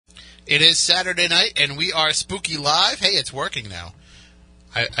It is Saturday night, and we are Spooky Live. Hey, it's working now.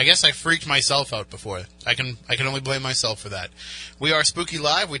 I guess I freaked myself out before. I can only blame myself for that. We are Spooky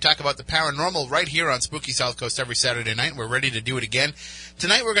Live. We talk about the paranormal right here on Spooky South Coast every Saturday night. We're ready to do it again.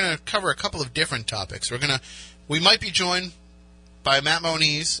 Tonight we're going to cover a couple of different topics. We might be joined by Matt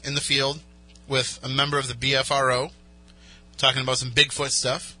Moniz in the field with a member of the BFRO, talking about some Bigfoot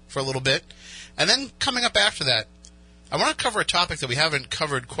stuff for a little bit. And then coming up after that, I want to cover a topic that we haven't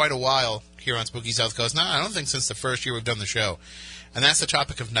covered quite a while here on Spooky South Coast. No, I don't think since the first year we've done the show. And that's the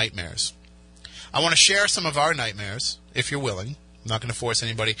topic of nightmares. I want to share some of our nightmares, if you're willing. I'm not going to force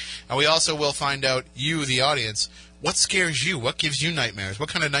anybody. And we also will find out, you, the audience, what scares you? What gives you nightmares? What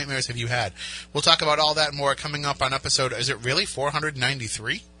kind of nightmares have you had? We'll talk about all that and more coming up on episode, is it really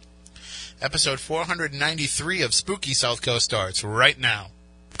 493? Episode 493 of Spooky South Coast starts right now.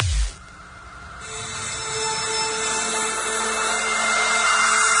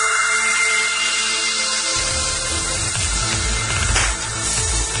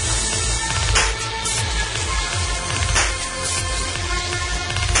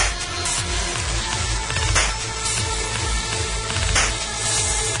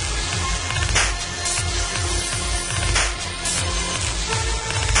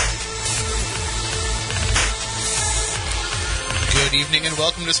 Good evening and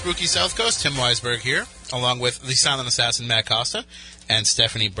welcome to Spooky South Coast. Tim Weisberg here, along with the silent assassin Matt Costa and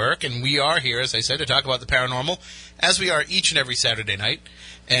Stephanie Burke. And we are here, as I said, to talk about the paranormal, as we are each and every Saturday night.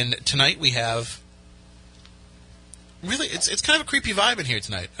 And tonight we have... Really, it's kind of a creepy vibe in here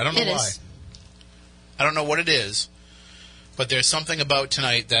tonight. I don't know why. I don't know what it is, but there's something about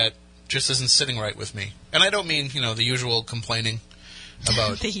tonight that just isn't sitting right with me. And I don't mean, the usual complaining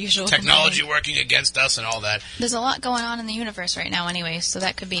about the usual technology working against us and all that. There's a lot going on in the universe right now anyway, so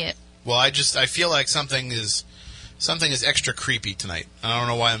that could be it. Well, I feel like something is extra creepy tonight. I don't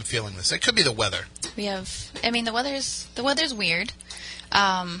know why I'm feeling this. It could be the weather. The weather's weird.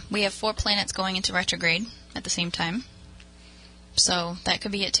 We have 4 planets going into retrograde at the same time. So that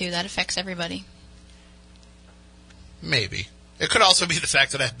could be it too. That affects everybody. Maybe. It could also be the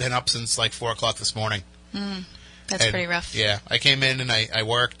fact that I've been up since like 4 o'clock this morning. That's pretty rough. Yeah. I came in and I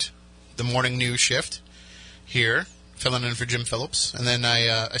worked the morning news shift here, filling in for Jim Phillips. And then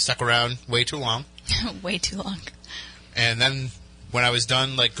I stuck around way too long. Way too long. And then when I was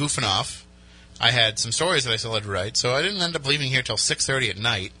done, like, goofing off, I had some stories that I still had to write. So I didn't end up leaving here till 6:30 at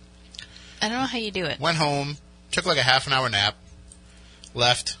night. I don't know how you do it. Went home, took like a half an hour nap,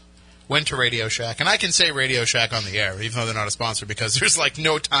 left, went to Radio Shack. And I can say Radio Shack on the air, even though they're not a sponsor, because there's like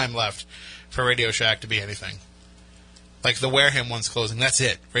no time left for Radio Shack to be anything. Like the Wareham one's closing. That's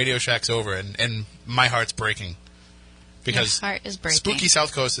it. Radio Shack's over, and my heart's breaking. Because your heart is breaking. Spooky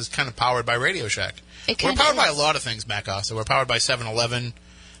South Coast is kind of powered by Radio Shack. We're powered by a lot of things, Matt Costa. We're powered by 7-Eleven,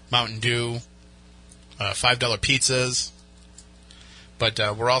 Mountain Dew, $5 pizzas. But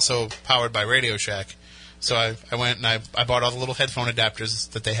we're also powered by Radio Shack. So I went and I bought all the little headphone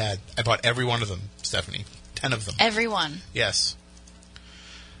adapters that they had. I bought every one of them, Stephanie. 10 of them. Every one? Yes.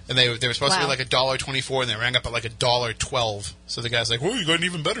 And they were supposed to be like $1.24, and they rang up at like $1.12. So the guy's like, "Whoa, you got an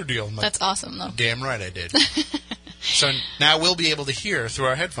even better deal." I'm like, that's awesome, though. Damn right I did. So now we'll be able to hear through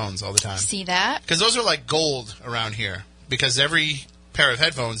our headphones all the time. See that? Because those are like gold around here. Because every pair of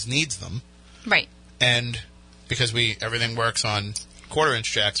headphones needs them. Right. And because everything works on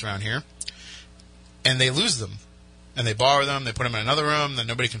 1/4-inch jacks around here. And they lose them. And they borrow them, they put them in another room, then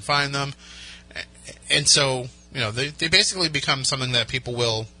nobody can find them. And so... they basically become something that people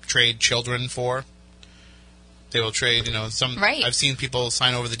will trade children for. They will trade, some... Right. I've seen people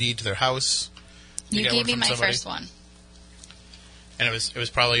sign over the deed to their house. You gave me my first one. And it was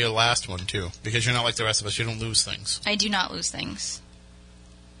probably your last one, too. Because you're not like the rest of us. You don't lose things. I do not lose things.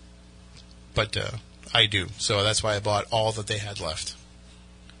 But I do. So that's why I bought all that they had left.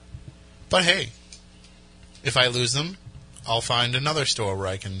 But hey, if I lose them, I'll find another store where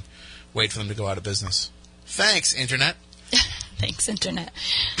I can wait for them to go out of business. Thanks, Internet. Thanks, Internet.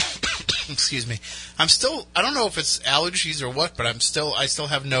 Excuse me. I don't know if it's allergies or what, but I still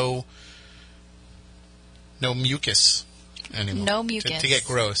have no mucus anymore. No mucus. To get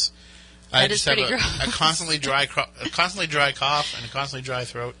gross. That I just is pretty have gross. a constantly dry cough and a constantly dry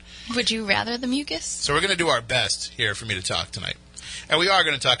throat. Would you rather the mucus? So we're going to do our best here for me to talk tonight. And we are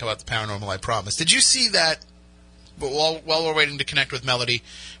going to talk about the paranormal, I promise. Did you see that, while we're waiting to connect with Melody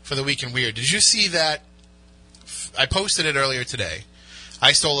for the Week in Weird, did you see that? I posted it earlier today.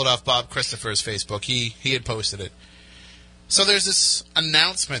 I stole it off Bob Christopher's Facebook. He had posted it. So there's this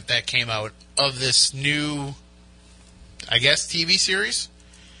announcement that came out of this new, I guess, TV series.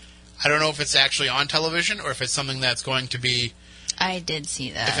 I don't know if it's actually on television or if it's something that's going to be I did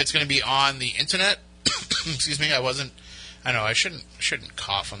see that. If it's going to be on the internet, excuse me, I know I shouldn't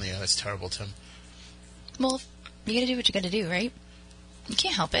cough on the air. That's terrible, Tim. Well, you got to do what you got to do, right? You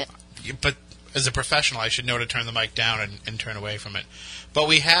can't help it. But as a professional, I should know to turn the mic down and turn away from it. But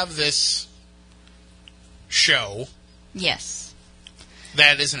we have this show. Yes.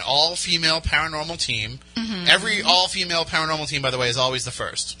 That is an all-female paranormal team. Mm-hmm. Every all-female paranormal team, by the way, is always the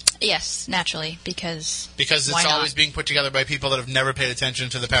first. Yes, naturally, because it's always being put together by people that have never paid attention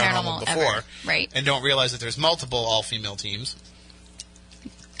to the paranormal before. Ever. Right. And don't realize that there's multiple all-female teams.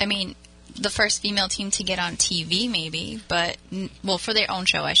 I mean, the first female team to get on TV, maybe, but, well, for their own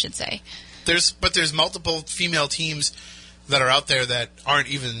show, I should say. There's multiple female teams that are out there that aren't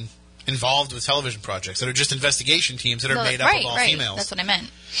even involved with television projects, that are just investigation teams that are made up of all females. That's what I meant.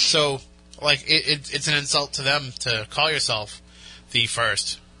 So, like, it's an insult to them to call yourself the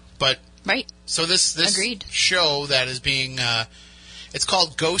first. But right. So this Agreed. show that is being it's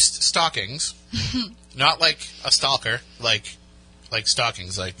called Ghost Stockings, not like a stalker, like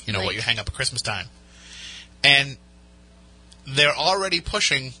stockings, like what you hang up at Christmas time. And they're already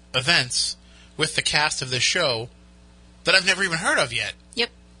pushing events with the cast of this show that I've never even heard of yet. Yep.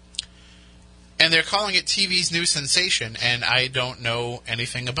 And they're calling it TV's new sensation, and I don't know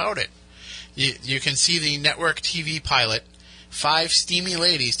anything about it. You can see the network TV pilot. 5 steamy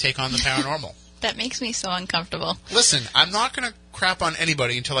ladies take on the paranormal. That makes me so uncomfortable. Listen, I'm not going to crap on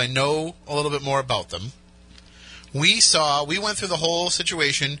anybody until I know a little bit more about them. We went through the whole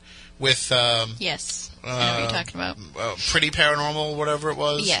situation with... yes, I know what you're talking about. Pretty Paranormal, whatever it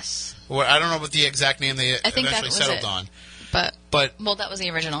was. Yes. I don't know what the exact name they eventually settled it. on. But, well, that was the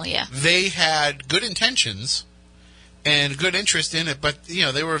original, yeah. They had good intentions and good interest in it, but,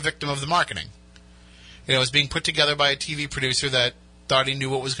 they were a victim of the marketing. It was being put together by a TV producer that thought he knew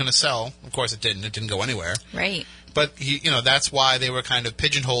what was going to sell. Of course, it didn't. It didn't go anywhere. Right. But that's why they were kind of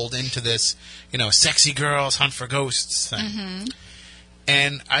pigeonholed into this, sexy girls hunt for ghosts thing. Mm-hmm.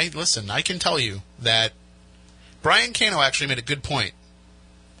 And I can tell you that Brian Cano actually made a good point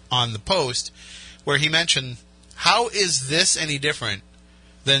on the post where he mentioned, how is this any different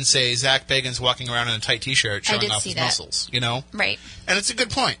than, say, Zach Bagans walking around in a tight T-shirt showing off his muscles? Right. And it's a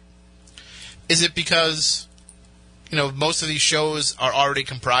good point. Is it because, most of these shows are already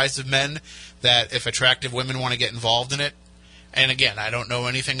comprised of men that if attractive women want to get involved in it? And again, I don't know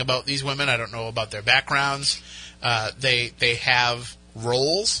anything about these women. I don't know about their backgrounds. They have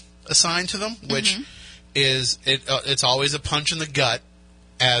roles assigned to them, which it's always a punch in the gut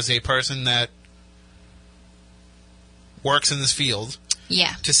as a person that works in this field.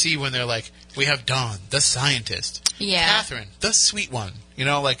 Yeah. To see when they're like, we have Dawn, the scientist. Yeah. Catherine, the sweet one.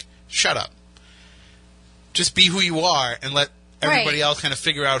 Shut up. Just be who you are and let everybody else kind of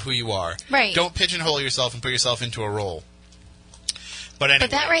figure out who you are. Right. Don't pigeonhole yourself and put yourself into a role. But anyway.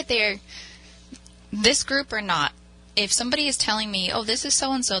 But that right there, this group or not, if somebody is telling me, oh, this is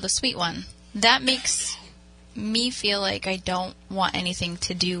so-and-so, the sweet one, that makes me feel like I don't want anything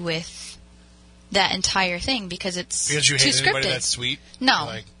to do with that entire thing because it's because you too hate anybody scripted. that's sweet?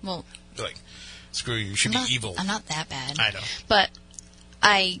 No. You're like, screw you. You should be evil. I'm not that bad. I know. But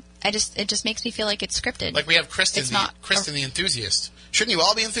it just makes me feel like it's scripted. Like we have Kristen the enthusiast. Shouldn't you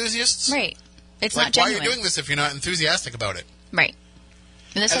all be enthusiasts? Right. It's like, not genuine. why are you doing this if you're not enthusitic about it? Right.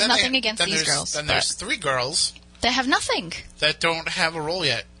 And this has nothing against these girls. Then there's 3 girls that have nothing. That don't have a role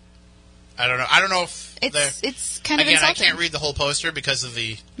yet. I don't know. I don't know if it's kind of again. insulting. I can't read the whole poster because of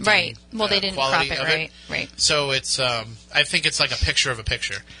the right. Well, they didn't crop it right. Right. So it's I think it's like a picture of a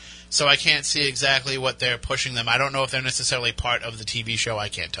picture. So I can't see exactly what they're pushing them. I don't know if they're necessarily part of the TV show. I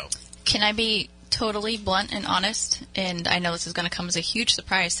can't tell. Can I be totally blunt and honest? And I know this is going to come as a huge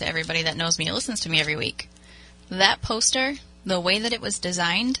surprise to everybody that knows me and listens to me every week. That poster, the way that it was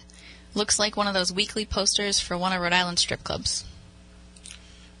designed, looks like one of those weekly posters for one of Rhode Island's strip clubs.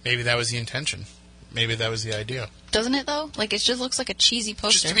 Maybe that was the intention. Maybe that was the idea. Doesn't it, though? Like, it just looks like a cheesy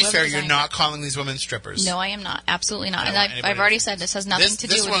poster. Just to be fair, you're not calling these women strippers. No, I am not. Absolutely not. And I've already said this has nothing to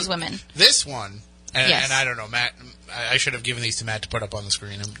do with these women. This one, and, yes. And I don't know, Matt, I should have given these to Matt to put up on the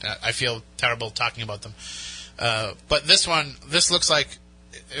screen. I feel terrible talking about them. But this one, this looks like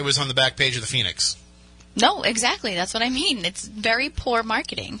it was on the back page of the Phoenix. No, exactly. That's what I mean. It's very poor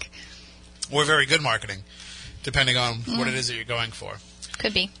marketing. Or very good marketing, depending on what it is that you're going for.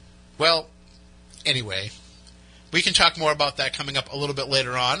 Could be. Well, anyway, we can talk more about that coming up a little bit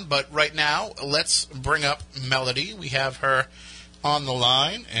later on, but right now, let's bring up Melody. We have her on the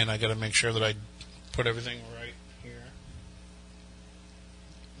line, and I got to make sure that I put everything right here.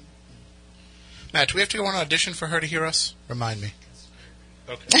 Matt, do we have to go on audition for her to hear us? Remind me.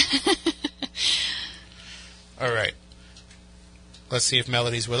 Okay. All right. Let's see if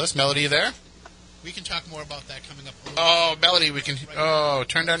Melody's with us. Melody, you there? We can talk more about that coming up. Oh, Melody, we can... Oh,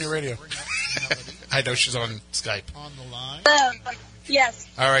 turn down your radio. I know she's on Skype. On the line? Yes.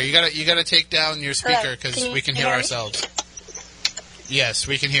 All right, you gotta take down your speaker because we can hear ourselves. Yes,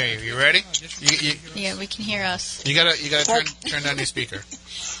 we can hear you. You ready? Yeah, we can hear us. You gotta turn down your speaker.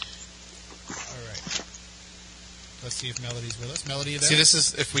 All right. Let's see if Melody's with us. Melody, you there? See, this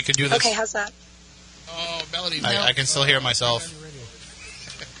is if we could do this. Okay, how's that? Oh, Melody. I can still hear myself.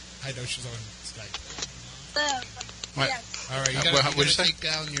 I know she's on Skype. What? Yes. All right, you gotta take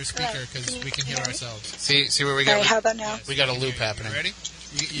down your speaker because we can hear ourselves. See where we All got. right, how about now? We got a loop happening. Ready?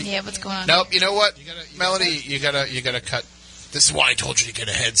 Yeah, what's going on? Nope. You know what, Melody? You gotta cut. This is why I told you to get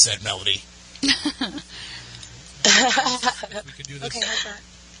a headset, Melody. We could do this. Okay, how's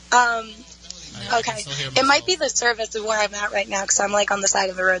that? Okay. It might be the service of where I'm at right now because I'm like on the side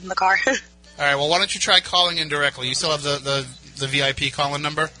of the road in the car. All right. Well, why don't you try calling in directly? You still have the VIP call-in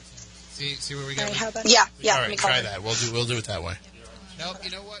number? See where we All got. right, how about yeah. All Let me right. call Try her. that. We'll do it that way. Nope. You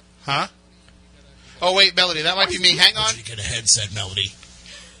know what? Huh? Oh wait, Melody. That might be me. Hang on. You get a headset, Melody.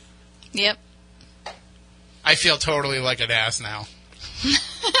 Yep. I feel totally like an ass now.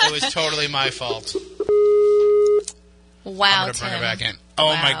 It was totally my fault. Wow, I'm gonna bring her Tim. back in. Oh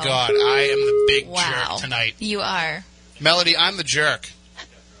Wow. my God, I am the big Wow. jerk tonight. You are. Melody, I'm the jerk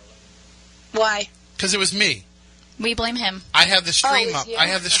Why? because it was me. We blame him. I have the stream it's up. you? I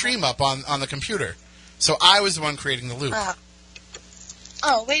have the stream up on the computer, so I was the one creating the loop.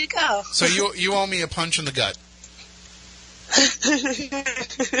 Oh, way to go. So you owe me a punch in the gut. All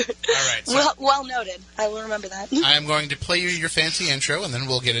right. So Well noted. I will remember that. I am going to play you your fancy intro, and then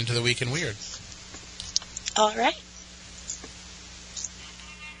we'll get into the Week in Weird. All right.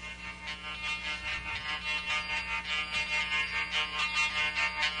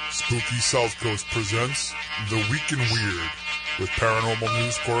 Spooky South Coast presents The Week in Weird with paranormal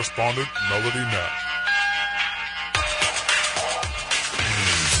news correspondent Melody Knapp.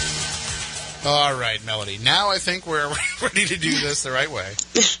 All right, Melody. Now I think we're ready to do this the right way.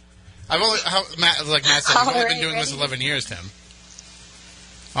 Like Matt said, I've only been doing this 11 years, Tim.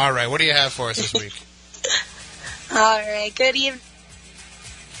 All right, what do you have for us this week? All right. Good evening.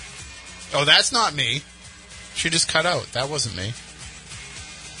 Oh, that's not me. She just cut out. That wasn't me.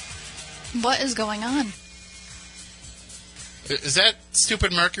 What is going on? Is that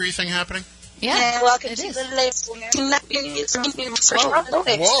stupid Mercury thing happening? Yeah, And welcome it to is. the latest. Whoa.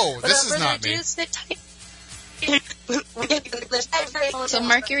 This is not me. So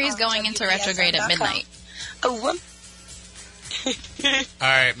Mercury is going into retrograde at midnight. Oh, All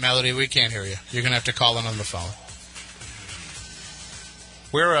right, Melody, we can't hear you. You're gonna have to call in on the phone.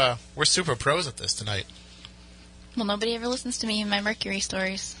 We're super pros at this tonight. Well, nobody ever listens to me in my Mercury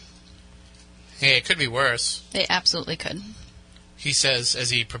stories. Hey, it could be worse. They absolutely could. He says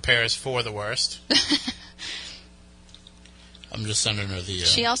as he prepares for the worst. I'm just sending her the...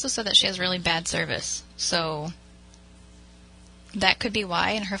 She also said that she has really bad service, so that could be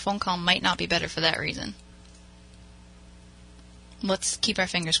why, and her phone call might not be better for that reason. Let's keep our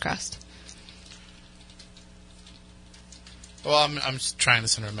fingers crossed. Well, I'm just trying to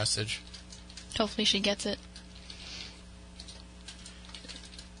send her a message. Hopefully she gets it.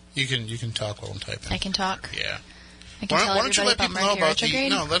 You can talk while I'm typing. I can talk. Yeah. I can tell Why don't you everybody let about people know Mercury about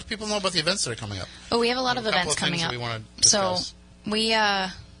retrograde. let people know about the events that are coming up. Oh, we have a lot of A couple events coming things up. that we want to So discuss. we,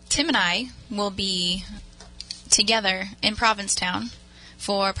 Tim and I will be together in Provincetown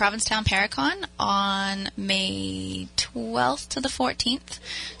for Provincetown Paracon on May 12th to the 14th.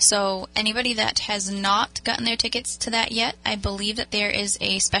 So anybody that has not gotten their tickets to that yet, I believe that there is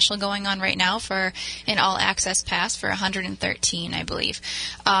a special going on right now for an all-access pass for $113, I believe,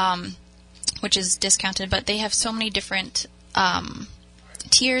 which is discounted. But they have so many different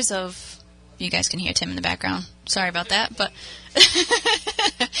tiers of... You guys can hear Tim in the background. Sorry about that, but...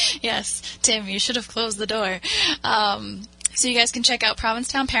 Yes, Tim, you should have closed the door. So you guys can check out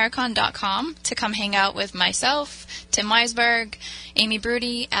provincetownparacon.com to come hang out with myself, Tim Weisberg, Amy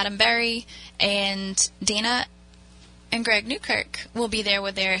Broody, Adam Berry, and Dana and Greg Newkirk will be there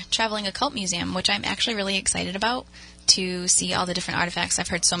with their Traveling Occult Museum, which I'm actually really excited about to see all the different artifacts. I've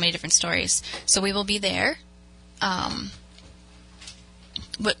heard so many different stories. So we will be there.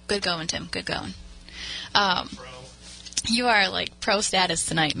 But good going, Tim. Good going. You are like pro status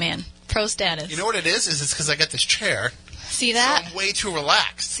tonight, man. Pro status. You know what it is? It's because I got this chair. See that? So I'm way too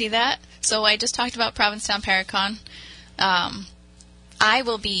relaxed. See that? So I just talked about Provincetown Paracon. I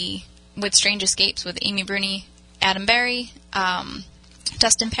will be with Strange Escapes with Amy Bruni, Adam Berry,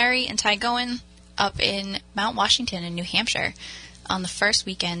 Dustin Perry, and Ty Goen up in Mount Washington in New Hampshire. on the first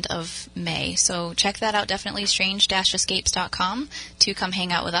weekend of May. So check that out, definitely strange-escapes.com to come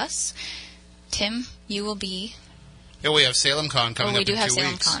hang out with us. Tim, you will be... Yeah, we have Salem Con coming up in 2 weeks. We do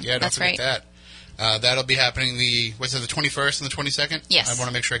have Salem Con. Yeah, don't forget that. That'll be happening the 21st and the 22nd? Yes. I want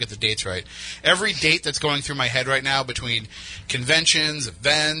to make sure I get the dates right. Every date that's going through my head right now between conventions,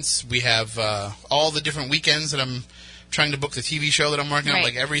 events, we have all the different weekends that I'm trying to book the TV show that I'm working on.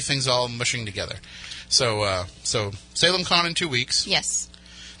 Like, everything's all mushing together. So Salem Con in 2 weeks. Yes.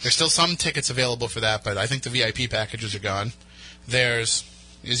 There's still some tickets available for that, but I think the VIP packages are gone. There's,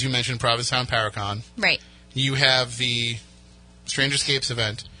 as you mentioned, Provincetown Paracon. Right. You have the Strange Escapes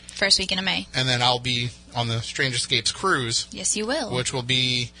event. First weekend of May. And then I'll be on the Strange Escapes cruise. Yes, you will. Which will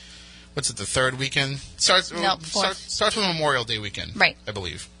be, what's it, the third weekend? Starts with Memorial Day weekend. Right. I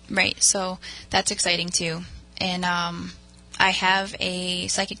believe. Right. So that's exciting, too. And I have a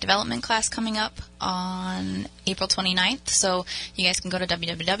psychic development class coming up on April 29th. So you guys can go to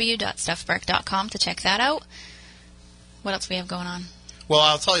www.stephburke.com to check that out. What else do we have going on? Well,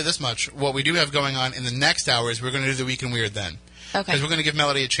 I'll tell you this much. What we do have going on in the next hour is we're going to do the Week in Weird then. Okay. Because we're going to give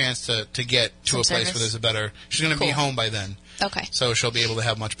Melody a chance to get to a place where there's a better... She's going to be home by then. Okay. So she'll be able to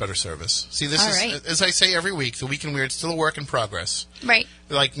have much better service. See, this is, right. As I say every week, the Week in Weird is still a work in progress. Right.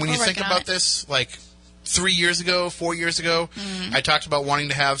 Like, when you think about this, like, 3 years ago, 4 years ago, I talked about wanting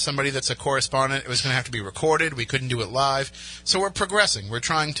to have somebody that's a correspondent. It was going to have to be recorded. We couldn't do it live. So we're progressing. We're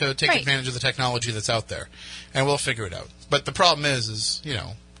trying to take advantage of the technology that's out there. And we'll figure it out. But the problem is, you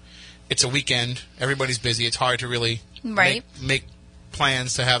know, it's a weekend. Everybody's busy. It's hard to really make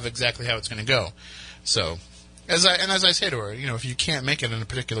plans to have exactly how it's going to go. So, as I say to her, you know, if you can't make it in a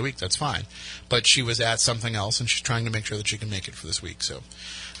particular week, that's fine. But she was at something else, and she's trying to make sure that she can make it for this week. So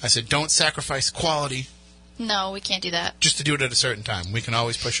I said, don't sacrifice quality. No, we can't do that. Just to do it at a certain time. We can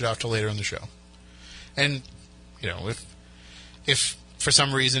always push it off till later in the show. And, you know, if for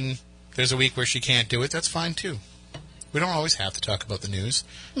some reason there's a week where she can't do it, that's fine too. We don't always have to talk about the news.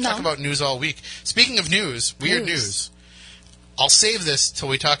 No. Talk about news all week. Speaking of news, weird news. I'll save this till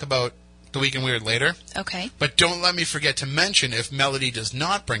we talk about the Week in Weird later. Okay. But don't let me forget to mention, if Melody does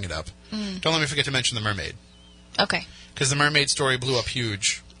not bring it up, don't let me forget to mention the mermaid. Okay. Because the mermaid story blew up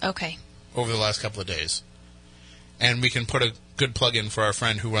huge. Okay. Over the last couple of days. And we can put a good plug in for our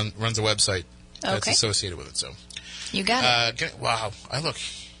friend who runs a website that's associated with it. So you got it. Wow, I look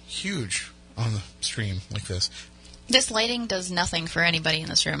huge on the stream like this. This lighting does nothing for anybody in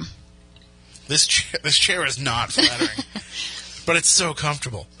this room. This chair is not flattering, but it's so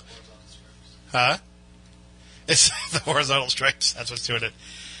comfortable. Huh? It's the horizontal stripes. That's what's doing it.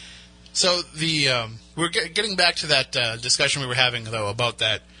 So we're getting back to that discussion we were having, though, about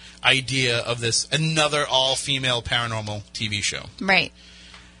that idea of this another all-female paranormal TV show. Right.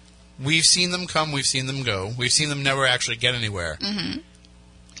 We've seen them come. We've seen them go. We've seen them never actually get anywhere. Mm-hmm.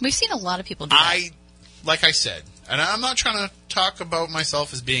 We've seen a lot of people do that. Like I said, and I'm not trying to talk about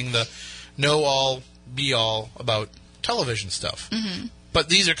myself as being the know-all, be-all about television stuff. Mm-hmm. But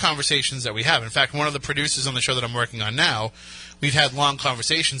these are conversations that we have. In fact, one of the producers on the show that I'm working on now, we've had long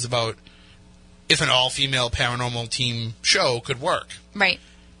conversations about if an all-female paranormal team show could work. Right.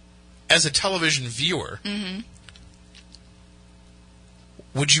 As a television viewer,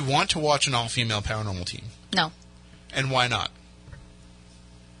 would you want to watch an all-female paranormal team? No. And why not?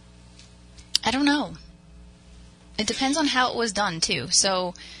 I don't know. It depends on how it was done, too.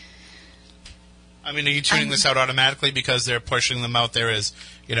 So, I mean, are you tuning this out automatically because they're pushing them out there as,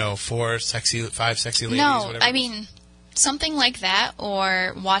 you know, 5 sexy ladies? No, whatever? I mean, something like that,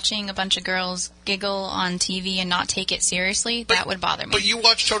 or watching a bunch of girls giggle on TV and not take it seriously, that would bother me. But you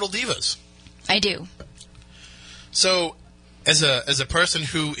watch Total Divas. I do. So, as a person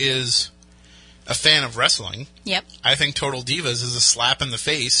who is a fan of wrestling, yep, I think Total Divas is a slap in the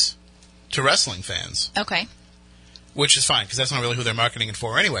face to wrestling fans. Okay. Which is fine, because that's not really who they're marketing it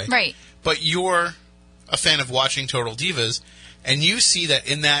for anyway. Right. But you're a fan of watching Total Divas, and you see that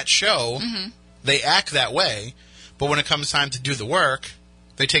in that show, they act that way, but when it comes time to do the work,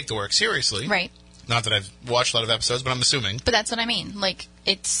 they take the work seriously. Right. Not that I've watched a lot of episodes, but I'm assuming. But that's what I mean. Like,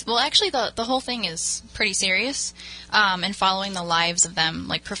 it's... Well, actually, the whole thing is pretty serious, and following the lives of them,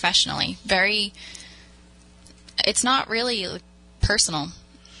 like, professionally. Very... It's not really like, personal.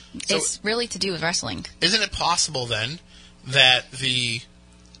 So it's really to do with wrestling. Isn't it possible, then, that this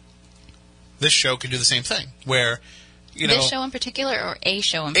show could do the same thing? Where, you know... This show in particular, or a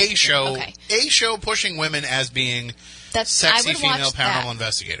show in particular? A show pushing women as being sexy female paranormal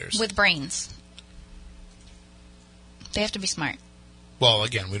investigators. With brains. They have to be smart. Well,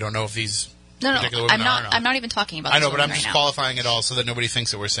 again, we don't know if these No, particular women are or not. I'm not even talking about. I know, but I'm right just now. qualifying it all so that nobody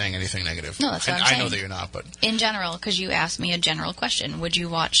thinks that we're saying anything negative. No, that's what I'm I saying. know that you're not, but in general, because you asked me a general question, would you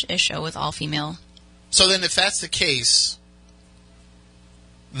watch a show with all female? So then, if that's the case,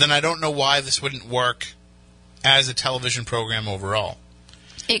 then I don't know why this wouldn't work as a television program overall.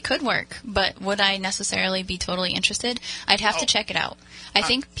 It could work, but would I necessarily be totally interested? I'd have to check it out. I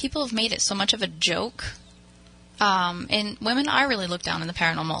think people have made it so much of a joke, and women are really looked down in the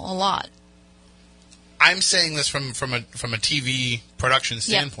paranormal a lot. I'm saying this from a TV production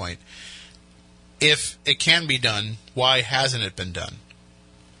standpoint. Yep. If it can be done, why hasn't it been done?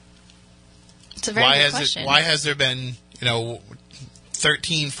 It's a very good question. Why has there been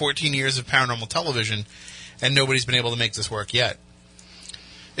 13, 14 years of paranormal television, and nobody's been able to make this work yet?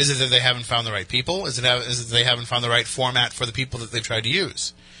 Is it that they haven't found the right people? Is it that they haven't found the right format for the people that they've tried to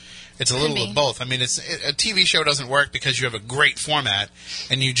use? It's a little of both. I mean, a TV show doesn't work because you have a great format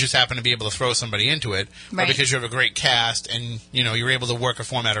and you just happen to be able to throw somebody into it, right. or because you have a great cast and you're able to work a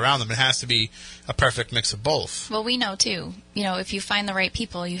format around them. It has to be a perfect mix of both. Well, we know too. If you find the right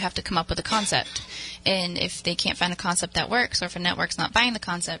people, you have to come up with a concept, and if they can't find a concept that works, or if a network's not buying the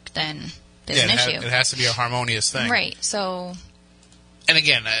concept, then there's an issue. It has to be a harmonious thing, right? So. And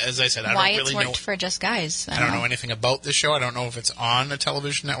again, as I said, I don't really know. Why it's worked for just guys. I don't know anything about this show. I don't know if it's on a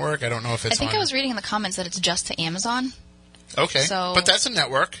television network. I don't know if it's on... I was reading in the comments that it's just to Amazon. Okay. But that's a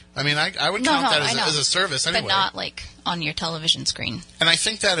network. I mean, I would count that as a service anyway. But not, on your television screen. And I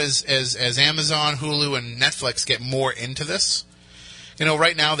think that as Amazon, Hulu, and Netflix get more into this,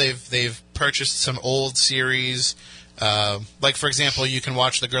 right now they've purchased some old series. Like, for example, you can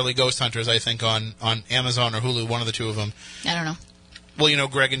watch The Girly Ghost Hunters, I think, on Amazon or Hulu, one of the two of them. I don't know. Well,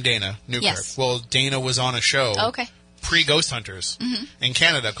 Greg and Dana Newkirk. Yes. Well, Dana was on a show pre-Ghost Hunters in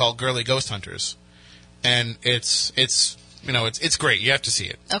Canada called Girly Ghost Hunters, and it's great. You have to see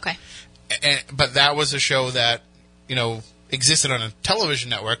it. Okay. But that was a show that existed on a television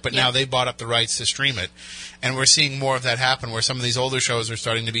network, but now they bought up the rights to stream it, and we're seeing more of that happen where some of these older shows are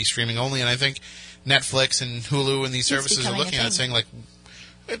starting to be streaming only, and I think Netflix and Hulu and these services are looking at it saying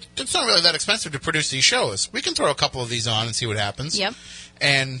it's not really that expensive to produce these shows. We can throw a couple of these on and see what happens. Yep.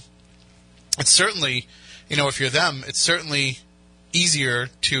 And it's certainly, if you're them, it's certainly easier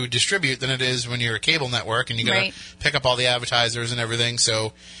to distribute than it is when you're a cable network and you got to pick up all the advertisers and everything.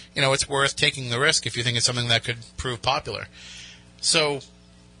 So, it's worth taking the risk if you think it's something that could prove popular. So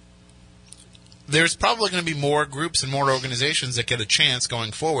there's probably going to be more groups and more organizations that get a chance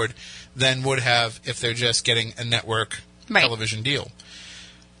going forward than would have if they're just getting a network television deal.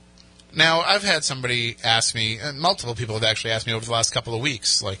 Now, I've had somebody ask me, and multiple people have actually asked me over the last couple of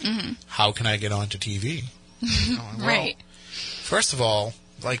weeks, how can I get onto TV? Right. First of all,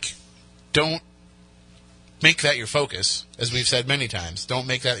 don't make that your focus, as we've said many times. Don't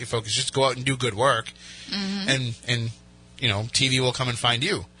make that your focus. Just go out and do good work, and TV will come and find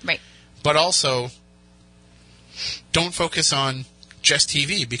you. Right. But also, don't focus on just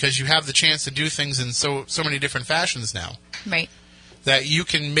TV, because you have the chance to do things in so many different fashions now. Right. That you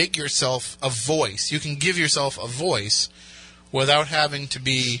can make yourself a voice. You can give yourself a voice without having to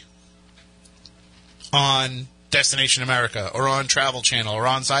be on Destination America or on Travel Channel or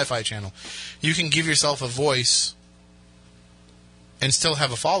on Sci-Fi Channel. You can give yourself a voice and still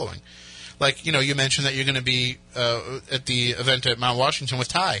have a following. You mentioned that you're going to be at the event at Mount Washington with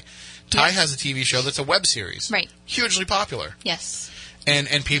Ty. Ty has a TV show that's a web series. Right. Hugely popular. Yes.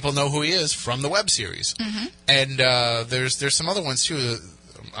 And people know who he is from the web series. Mm-hmm. And there's some other ones, too.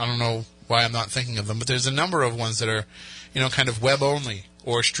 I don't know why I'm not thinking of them, but there's a number of ones that are, kind of web-only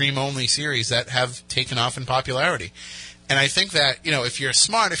or stream-only series that have taken off in popularity. And I think that, if you're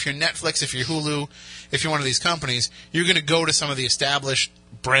smart, if you're Netflix, if you're Hulu, if you're one of these companies, you're going to go to some of the established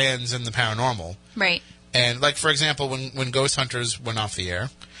brands in the paranormal. Right. And, for example, when Ghost Hunters went off the air,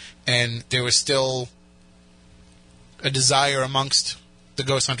 and there was still a desire amongst the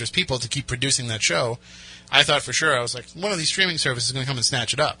Ghost Hunters people to keep producing that show, I thought for sure, I was like, one of these streaming services is going to come and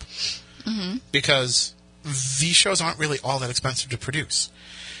snatch it up. Mm-hmm. Because these shows aren't really all that expensive to produce.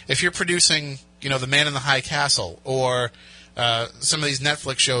 If you're producing, The Man in the High Castle, or some of these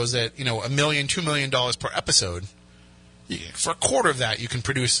Netflix shows at, $1 million, $2 million per episode, for a quarter of that you can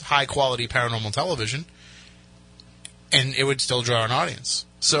produce high-quality paranormal television, and it would still draw an audience.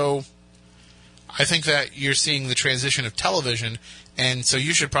 So I think that you're seeing the transition of television, and so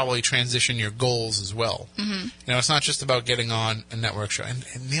you should probably transition your goals as well. Mm-hmm. It's not just about getting on a network show. And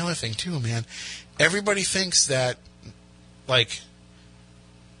the other thing, too, man, everybody thinks that,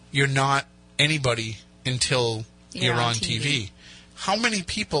 you're not anybody until you're on TV. How many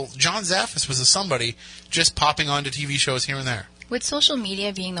people... John Zaffis was a somebody just popping onto TV shows here and there. With social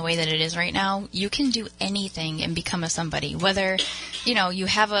media being the way that it is right now, you can do anything and become a somebody. Whether, you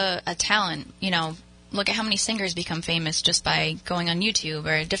have a talent, look at how many singers become famous just by going on YouTube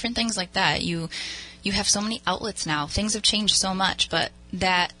or different things like that. You have so many outlets now. Things have changed so much, but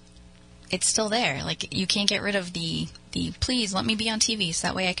that it's still there. Like, you can't get rid of the please let me be on TV so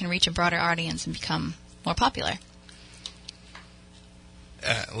that way I can reach a broader audience and become more popular.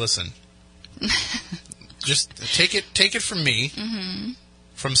 Listen. Just take it from me,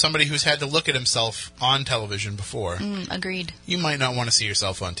 from somebody who's had to look at himself on television before. Agreed. You might not want to see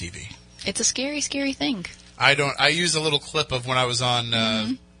yourself on TV. It's a scary, scary thing. I used a little clip of when I was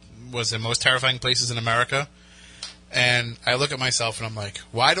on, was it Most Terrifying Places in America? And I look at myself and I'm like,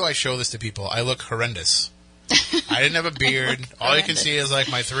 why do I show this to people? I look horrendous. I didn't have a beard. All you can see is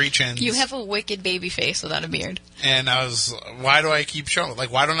like my 3 chins. You have a wicked baby face without a beard. And I was, why do I keep showing it? Like,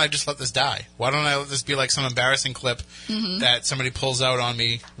 why don't I just let this die? Why don't I let this be like some embarrassing clip that somebody pulls out on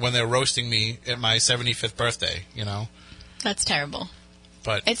me when they're roasting me at my 75th birthday, That's terrible.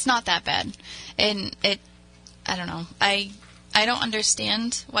 But it's not that bad. And I don't know. I don't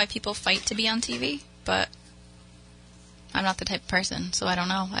understand why people fight to be on TV, but I'm not the type of person, so I don't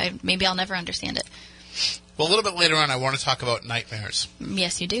know. Maybe I'll never understand it. Well, a little bit later on, I want to talk about nightmares.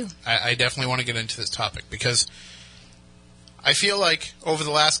 Yes, you do. I definitely want to get into this topic because I feel like over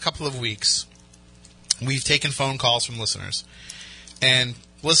the last couple of weeks, we've taken phone calls from listeners, and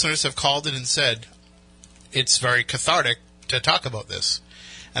listeners have called in and said it's very cathartic to talk about this,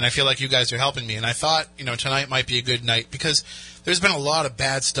 and I feel like you guys are helping me, and I thought, tonight might be a good night because there's been a lot of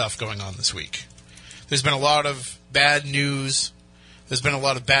bad stuff going on this week. There's been a lot of bad news. There's been a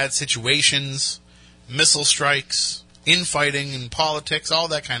lot of bad situations, missile strikes, infighting in politics, all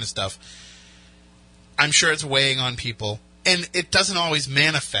that kind of stuff. I'm sure it's weighing on people, and it doesn't always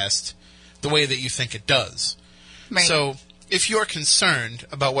manifest the way that you think it does. Right. So if you're concerned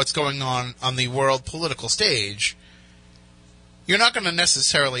about what's going on the world political stage, you're not going to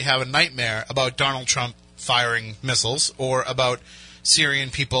necessarily have a nightmare about Donald Trump firing missiles or about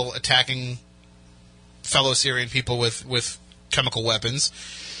Syrian people attacking fellow Syrian people with chemical weapons,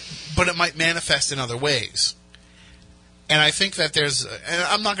 but it might manifest in other ways. And I think that and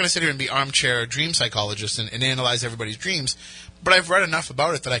I'm not going to sit here and be armchair dream psychologist and analyze everybody's dreams, but I've read enough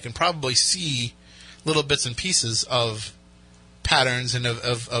about it that I can probably see little bits and pieces of patterns and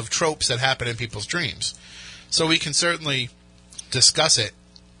of tropes that happen in people's dreams. So we can certainly discuss it,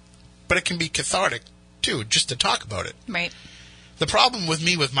 but it can be cathartic, too, just to talk about it. Right. The problem with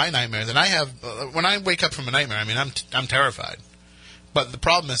me with my nightmares, and I have, when I wake up from a nightmare, I'm terrified. But the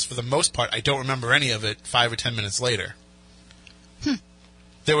problem is, for the most part, I don't remember any of it 5 or 10 minutes later.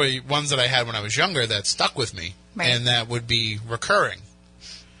 There were ones that I had when I was younger that stuck with me, and that would be recurring.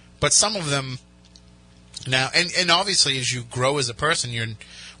 But some of them now, and obviously as you grow as a person,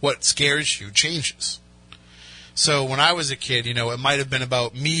 what scares you changes. So when I was a kid, it might have been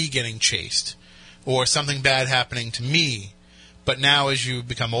about me getting chased or something bad happening to me. But now as you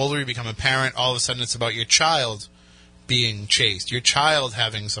become older, you become a parent, all of a sudden it's about your child being chased, your child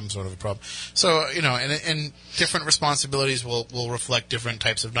having some sort of a problem. So, and different responsibilities will reflect different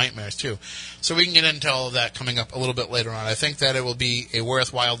types of nightmares, too. So we can get into all of that coming up a little bit later on. I think that it will be a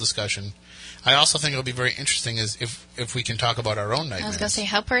worthwhile discussion. I also think it will be very interesting if we can talk about our own nightmares. I was going to say,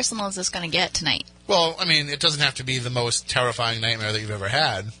 how personal is this going to get tonight? Well, it doesn't have to be the most terrifying nightmare that you've ever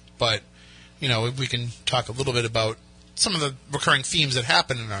had, but, we can talk a little bit about some of the recurring themes that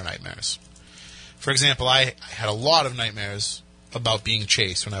happen in our nightmares. For example, I had a lot of nightmares about being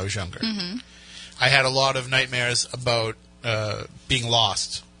chased when I was younger. Mm-hmm. I had a lot of nightmares about being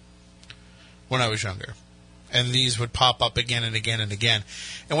lost when I was younger. And these would pop up again and again and again.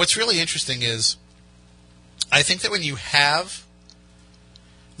 And what's really interesting is I think that when you have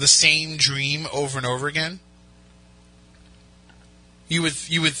the same dream over and over again, you would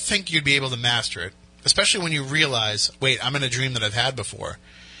think you'd be able to master it, especially when you realize, wait, I'm in a dream that I've had before.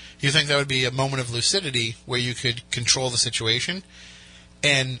 You think that would be a moment of lucidity where you could control the situation.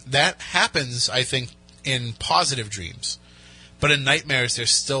 And that happens, I think, in positive dreams. But in nightmares,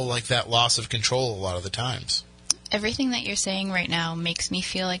 there's still like that loss of control a lot of the times. Everything that you're saying right now makes me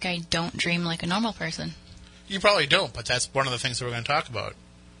feel like I don't dream like a normal person. You probably don't, but that's one of the things that we're going to talk about.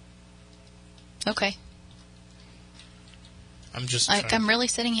 Okay. I'm really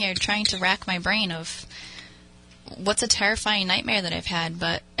sitting here trying to rack my brain of what's a terrifying nightmare that I've had,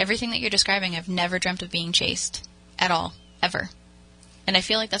 but everything that you're describing, I've never dreamt of being chased at all, ever. And I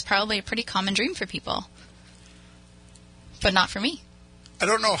feel like that's probably a pretty common dream for people, but not for me. I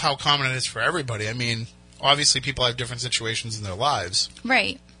don't know how common it is for everybody. Obviously people have different situations in their lives.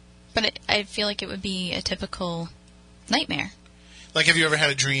 Right. But I feel like it would be a typical nightmare. Like, have you ever had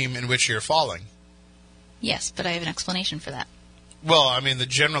a dream in which you're falling? Yes, but I have an explanation for that. Well, I mean, the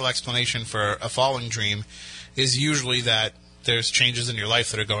general explanation for a falling dream is usually that there's changes in your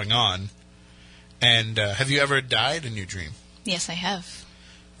life that are going on. And have you ever died in your dream? Yes, I have.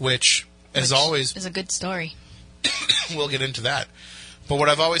 Which always... is a good story. We'll get into that. But what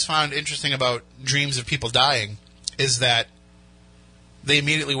I've always found interesting about dreams of people dying is that they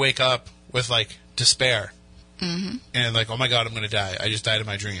immediately wake up with, like, despair. Mm-hmm. And like, oh my God, I'm going to die. I just died in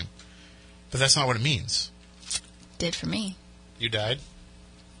my dream. But that's not what it means. Did for me. You died?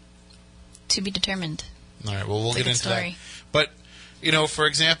 To be determined. All right, well, we'll get into story. that. But, you know, for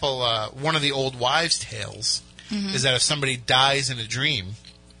example, one of the old wives' tales is that if somebody dies in a dream,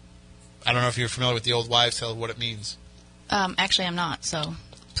 I don't know if you're familiar with the old wives' tale, what it means. Actually, I'm not, so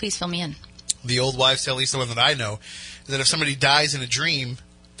please fill me in. The old wives' tale, at least the one that I know, is that if somebody dies in a dream,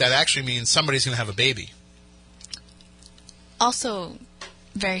 that actually means somebody's going to have a baby. Also,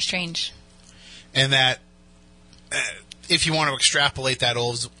 very strange. And that, if you want to extrapolate that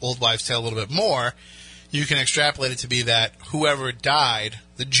old wives' tale a little bit more, you can extrapolate it to be that whoever died,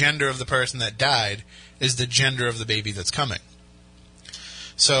 the gender of the person that died, is the gender of the baby that's coming.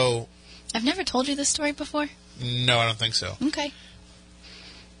 So... I've never told you this story before? No, I don't think so. Okay.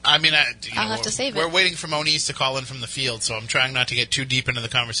 I mean, I'll have to save it. We're waiting for Moniz to call in from the field, so I'm trying not to get too deep into the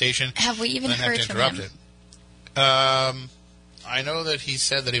conversation. Have we even heard from him? I know that he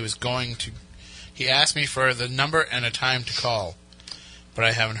said that he was going to... He asked me for the number and a time to call, but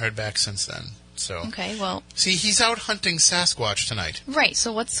I haven't heard back since then. So okay, well... See, he's out hunting Sasquatch tonight. Right,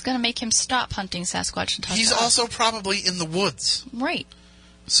 so what's going to make him stop hunting Sasquatch and talk He's to us? also probably in the woods. Right.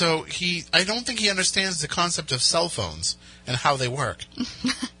 So I don't think he understands the concept of cell phones and how they work. And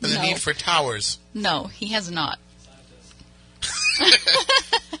the need for towers. No, he has not.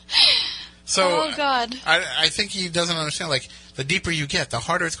 So oh, God. I think he doesn't understand. Like, the deeper you get, the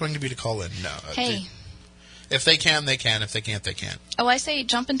harder it's going to be to call in. No. Hey. If they can, they can. If they can't, they can't. Oh, I say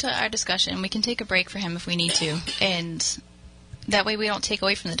jump into our discussion. We can take a break for him if we need to. And that way we don't take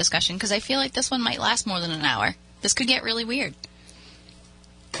away from the discussion. Because I feel like this one might last more than an hour. This could get really weird.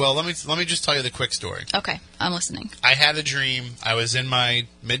 Well, let me just tell you the quick story. Okay, I'm listening. I had a dream. I was in my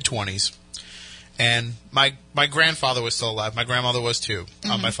mid-20s. And my grandfather was still alive. My grandmother was too,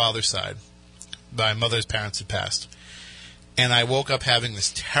 on my father's side. My mother's parents had passed. And I woke up having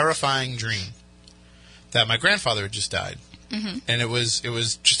this terrifying dream that my grandfather had just died. Mm-hmm. And it was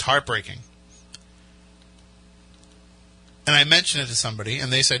just heartbreaking. And I mentioned it to somebody,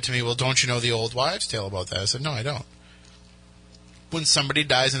 and they said to me, well, don't you know the old wives' tale about that? I said, no, I don't. When somebody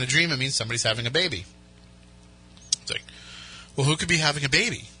dies in a dream, it means somebody's having a baby. It's like, well, who could be having a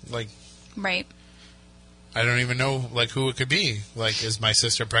baby? Like, right. I don't even know, like, who it could be. Like, is my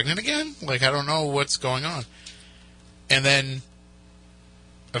sister pregnant again? Like, I don't know what's going on. And then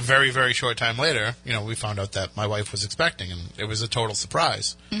a very, very short time later, you know, we found out that my wife was expecting, and it was a total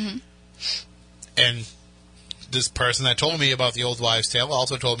surprise. Mm-hmm. And this person that told me about the old wives' tale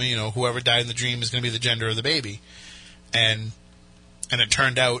also told me, you know, whoever died in the dream is going to be the gender of the baby. And it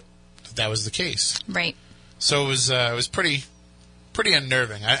turned out that was the case. Right. So it was pretty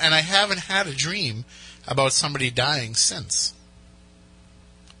unnerving. And I haven't had a dream about somebody dying since.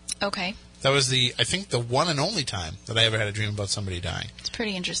 Okay. That was I think the one and only time that I ever had a dream about somebody dying. It's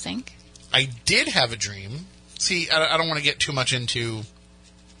pretty interesting. I did have a dream. See, I don't want to get too much into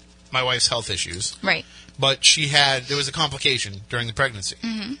my wife's health issues. Right. But there was a complication during the pregnancy.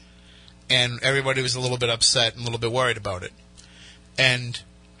 Mm-hmm. And everybody was a little bit upset and a little bit worried about it. And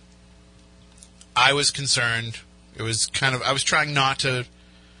I was concerned. It was I was trying not to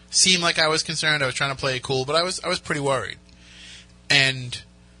seem like I was concerned. I was trying to play it cool, but I was pretty worried. And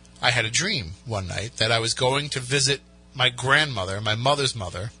I had a dream one night that I was going to visit my grandmother, my mother's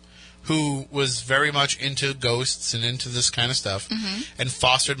mother, who was very much into ghosts and into this kind of stuff, and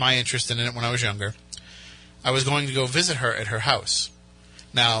fostered my interest in it when I was younger. I was going to go visit her at her house.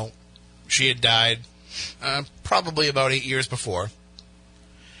 Now, she had died probably about 8 years before,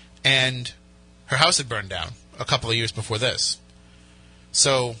 and her house had burned down a couple of years before this.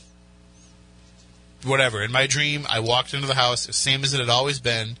 So, whatever. In my dream, I walked into the house, the same as it had always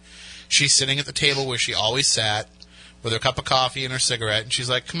been. She's sitting at the table where she always sat, with her cup of coffee and her cigarette, and she's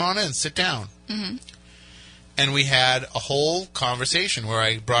like, come on in, sit down. Mm-hmm. And we had a whole conversation where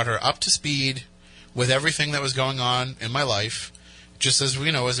I brought her up to speed with everything that was going on in my life, just as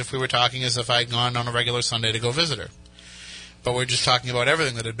as if we were talking as if I'd gone on a regular Sunday to go visit her. But we're just talking about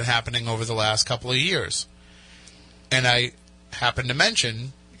everything that had been happening over the last couple of years. And I happened to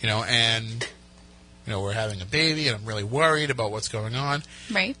mention, we're having a baby, and I'm really worried about what's going on.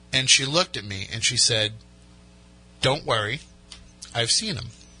 Right. And she looked at me, and she said, don't worry. I've seen him.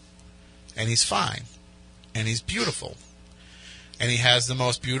 And he's fine. And he's beautiful. And he has the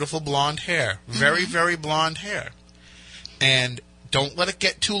most beautiful blonde hair. Very, very blonde hair. And don't let it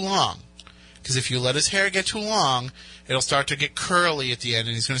get too long. Because if you let his hair get too long, it'll start to get curly at the end,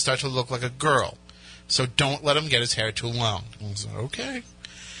 and he's going to start to look like a girl. So don't let him get his hair too long. I was like, okay.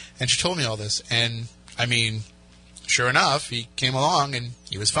 And she told me all this. And, I mean, sure enough, he came along, and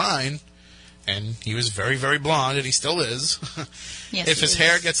he was fine. And he was very, very blonde, and he still is. Yes, if his is.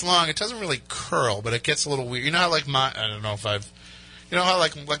 hair gets long, it doesn't really curl, but it gets a little weird. You know how, like, I don't know if I've... You know how,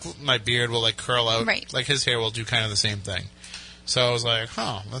 like my beard will, like, curl out? Right. Like, his hair will do kind of the same thing. So I was like,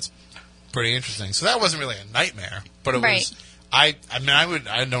 oh, that's pretty interesting. So that wasn't really a nightmare, but it was... I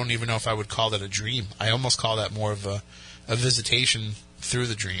don't even know if I would call that a dream. I almost call that more of a visitation through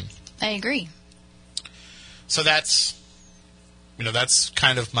the dream. I agree. So that's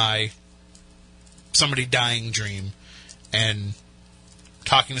kind of my somebody dying dream, and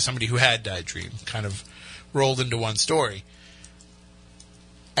talking to somebody who had died dream kind of rolled into one story.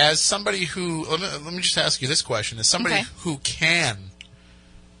 As somebody who, let me just ask you this question. As somebody who can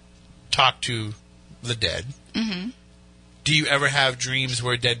talk to the dead, do you ever have dreams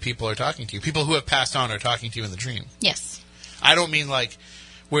where dead people are talking to you? People who have passed on are talking to you in the dream? Yes. I don't mean like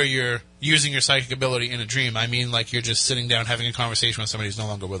where you're using your psychic ability in a dream. I mean like you're just sitting down having a conversation with somebody who's no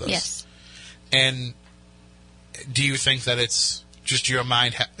longer with us. Yes. And do you think that it's just your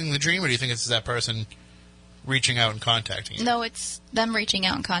mind having the dream, or do you think it's that person reaching out and contacting you? No, it's them reaching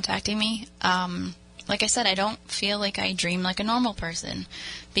out and contacting me. Like I said, I don't feel like I dream like a normal person,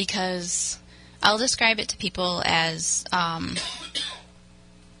 because I'll describe it to people as I'll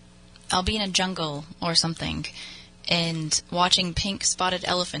be in a jungle or something and watching pink spotted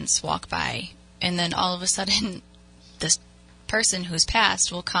elephants walk by, and then all of a sudden this person who's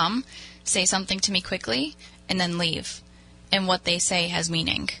passed will come, say something to me quickly, and then leave. And what they say has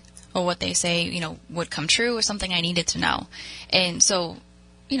meaning, or what they say, would come true, or something I needed to know. And so,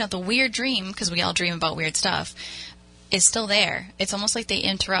 the weird dream, because we all dream about weird stuff, is still there. It's almost like they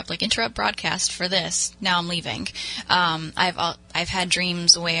interrupt broadcast for this. Now I'm leaving. I've had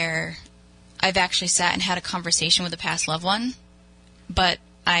dreams where I've actually sat and had a conversation with a past loved one, but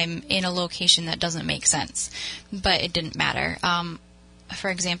I'm in a location that doesn't make sense. But it didn't matter. For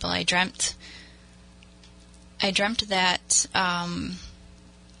example, I dreamt that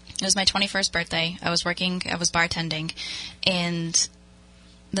it was my 21st birthday. I was bartending, and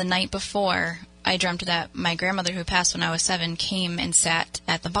the night before, I dreamt that my grandmother, who passed when I was 7, came and sat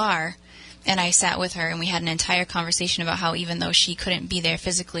at the bar, and I sat with her, and we had an entire conversation about how even though she couldn't be there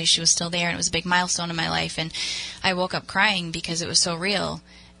physically, she was still there, and it was a big milestone in my life. And I woke up crying because it was so real,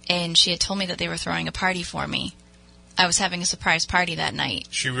 and she had told me that they were throwing a party for me. I was having a surprise party that night.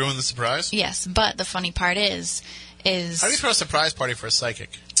 She ruined the surprise? Yes, but the funny part is... How do you throw a surprise party for a psychic?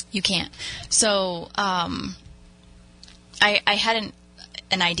 You can't. So, I had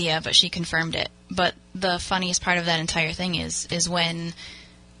an idea, but she confirmed it. But the funniest part of that entire thing is when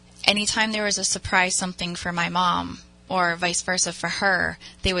anytime there was a surprise something for my mom, or vice versa for her,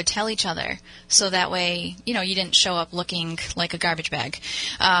 they would tell each other. So that way, you didn't show up looking like a garbage bag.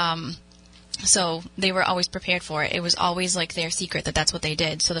 So they were always prepared for it. It was always like their secret that that's what they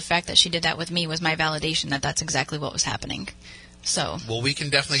did. So the fact that she did that with me was my validation that that's exactly what was happening. So. Well, we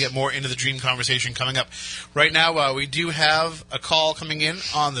can definitely get more into the dream conversation coming up. Right now, we do have a call coming in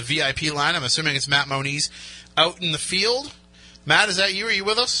on the VIP line. I'm assuming it's Matt Moniz out in the field. Matt, is that you? Are you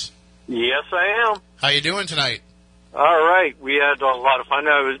with us? Yes, I am. How you doing tonight? All right. We had a lot of fun.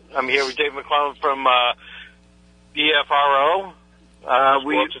 I'm here with Dave McClellan from BFRO.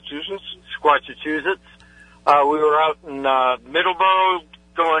 Squatchachusetts. We were out in Middleborough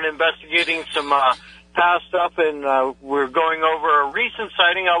investigating some past stuff, and we're going over a recent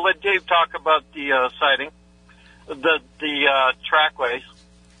sighting. I'll let Dave talk about the sighting, the trackways.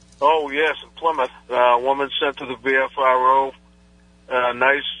 Oh, yes, in Plymouth. A woman sent to the BFRO a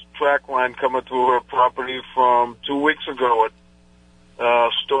nice track line coming through her property from 2 weeks ago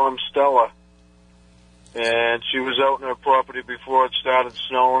at Storm Stella. And she was out in her property before it started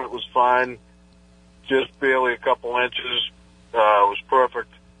snowing. It was fine, just barely a couple inches. It was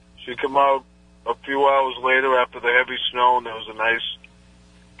perfect. She came out a few hours later after the heavy snow, and there was a nice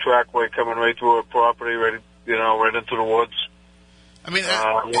trackway coming right through her property, right into the woods. I mean,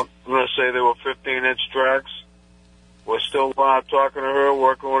 I'm going to say they were 15-inch tracks. We're still talking to her,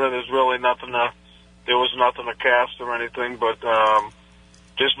 working with her. There's really there was nothing to cast or anything, but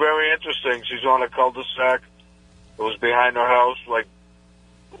just very interesting. She's on a cul-de-sac. It was behind her house, like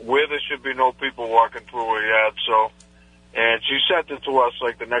where there should be no people walking through her yard. So, and she sent it to us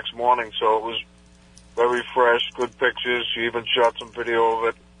like the next morning. So it was very fresh, good pictures. She even shot some video of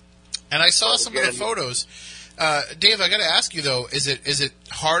it. And I saw some of the photos. Dave, I got to ask you though: is it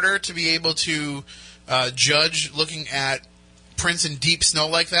harder to be able to judge looking at prints in deep snow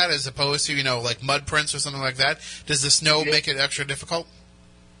like that, as opposed to like mud prints or something like that? Does the snow make it extra difficult?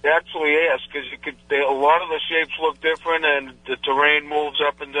 Actually, yes, because a lot of the shapes look different, and the terrain moves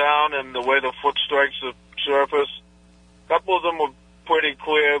up and down, and the way the foot strikes the surface. A couple of them were pretty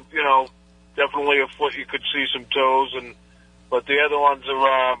clear. Definitely a foot. You could see some toes, but the other ones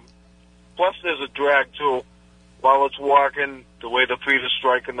are. Plus, there's a drag too. While it's walking, the way the feet are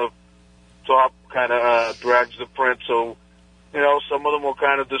striking the top kind of drags the print. So, some of them were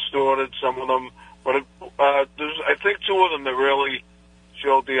kind of distorted. Some of them, but there's I think two of them that really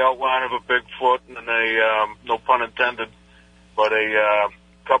showed the outline of a big foot and a no pun intended, but a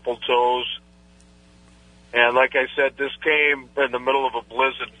couple toes. And like I said, this came in the middle of a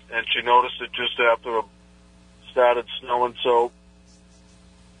blizzard, and she noticed it just after it started snowing. So.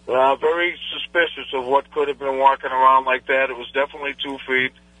 Very suspicious of what could have been walking around like that. It was definitely 2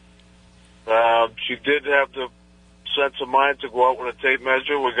 feet. She did have the sense of mind to go out with a tape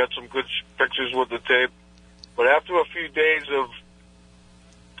measure. We got some good pictures with the tape. But after a few days of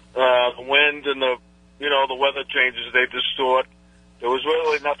the wind and the weather changes, they distort. There was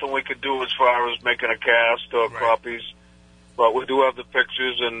really nothing we could do as far as making a cast or crappies. But we do have the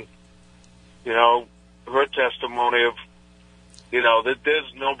pictures and, her testimony of, that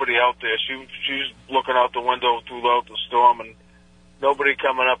there's nobody out there. She's looking out the window throughout the storm, and nobody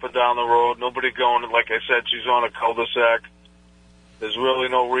coming up and down the road, nobody going. Like I said, she's on a cul-de-sac. There's really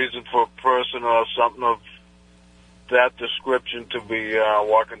no reason for a person or something of that description to be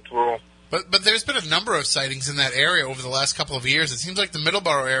walking through. But there's been a number of sightings in that area over the last couple of years. It seems like the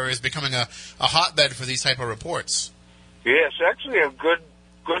Middleborough area is becoming a hotbed for these type of reports. Yes, actually a good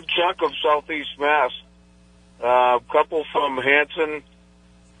chunk of southeast Mass. A couple from Hanson,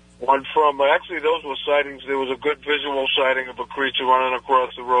 one from, actually those were sightings. There was a good visual sighting of a creature running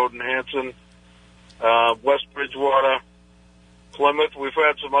across the road in Hanson. West Bridgewater, Plymouth. We've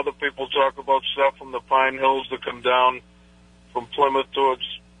had some other people talk about stuff from the Pine Hills that come down from Plymouth towards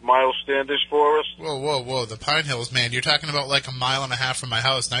Miles Standish Forest. Whoa. The Pine Hills, man. You're talking about like a mile and a half from my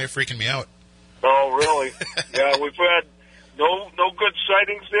house. Now you're freaking me out. Oh, really? Yeah, we've had no good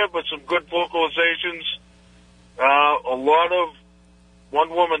sightings there, but some good vocalizations. One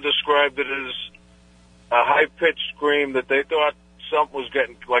woman described it as a high-pitched scream that they thought something was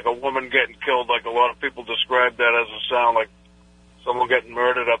getting, like a woman getting killed. Like a lot of people described that as a sound, like someone getting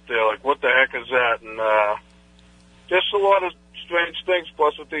murdered up there. Like, what the heck is that? And just a lot of strange things,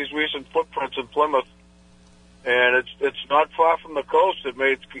 plus with these recent footprints in Plymouth. And it's not far from the coast. It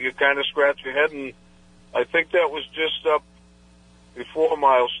made you kind of scratch your head, and I think that was just up before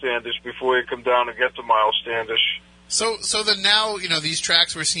Miles Standish, before you come down and get to Miles Standish. So then now, these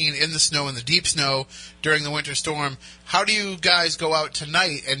tracks we're seeing in the snow, in the deep snow during the winter storm, how do you guys go out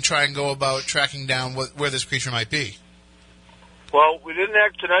tonight and try and go about tracking down where this creature might be? Well, we didn't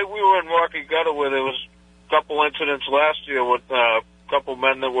act tonight. We were in Rocky Gutter where there was a couple incidents last year with a couple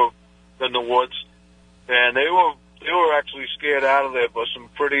men that were in the woods, and they were actually scared out of there by some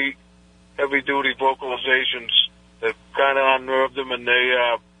pretty heavy-duty vocalizations that kind of unnerved them, and they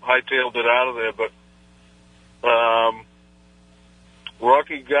hightailed it out of there. But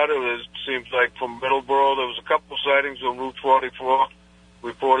Rocky Gutter, it seems like from Middleborough, there was a couple sightings on Route 44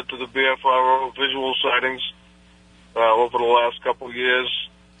 reported to the BFRO, visual sightings over the last couple of years.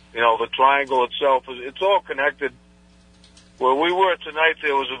 The triangle itself, it's all connected. Where we were tonight,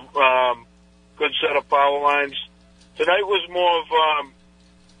 there was a good set of power lines. Tonight was more of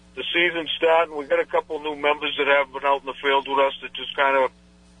the season starting. We got a couple new members that haven't been out in the field with us that just kind of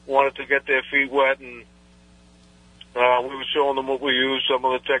wanted to get their feet wet, and we were showing them what we use, some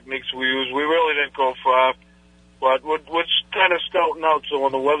of the techniques we use. We really didn't go far, but we're kind of scouting out, so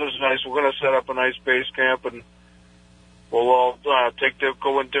when the weather's nice, we're going to set up a nice base camp, and we'll all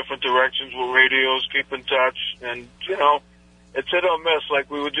go in different directions with radios, keep in touch, and, it's hit or miss. Like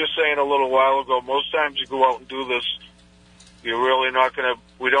we were just saying a little while ago, most times you go out and do this, you're really not going to,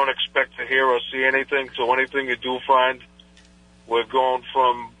 we don't expect to hear or see anything, so anything you do find, we're going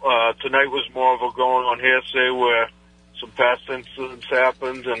from, tonight was more of a going on hearsay where some past incidents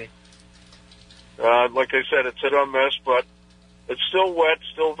happened, and like I said, it's hit or miss, but it's still wet,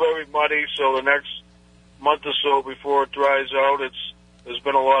 still very muddy, so the next month or so before it dries out, there's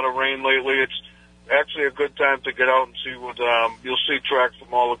been a lot of rain lately. It's actually a good time to get out and see what, you'll see tracks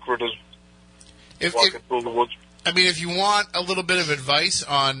from all the critters walking through the woods. I mean, if you want a little bit of advice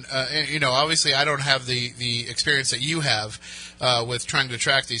on, obviously I don't have the experience that you have with trying to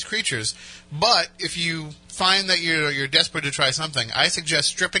track these creatures, but if you find that you're desperate to try something, I suggest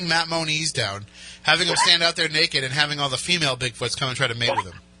stripping Matt Moniz down, having him stand out there naked, and having all the female Bigfoots come and try to mate with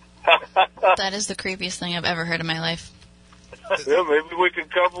him. That is the creepiest thing I've ever heard in my life. Yeah, maybe we could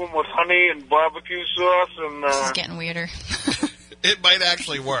cover them with honey and barbecue sauce and. This is getting weirder. It might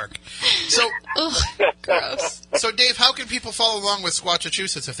actually work. So, Ugh, gross. So, Dave, how can people follow along with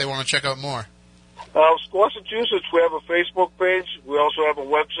Squatchachusetts if they want to check out more? Squatchachusetts, we have a Facebook page. We also have a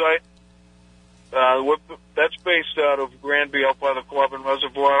website. That's based out of Granby, out by the Club and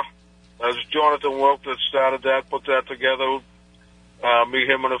Reservoir. It was Jonathan Wilk that started that, put that together. Me,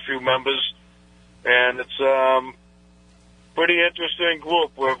 him, and a few members. And it's pretty interesting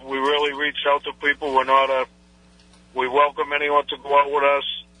group. We really reach out to people. We welcome anyone to go out with us.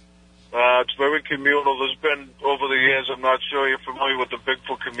 It's very communal. There's been, over the years, I'm not sure you're familiar with the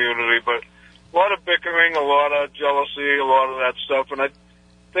Bigfoot community, but a lot of bickering, a lot of jealousy, a lot of that stuff, and I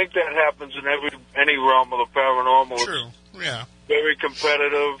think that happens in any realm of the paranormal. True, yeah. Very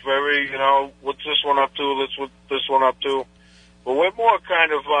competitive, very, what's this one up to, what's this one up to. But we're more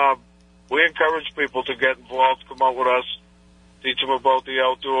kind of, we encourage people to get involved, come out with us, teach them about the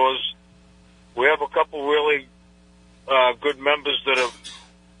outdoors. We have a couple really good members that are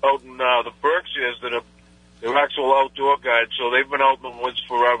out in the Berkshires they're actual outdoor guides, so they've been out in the woods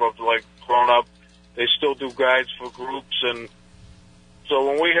forever, like grown up. They still do guides for groups, and so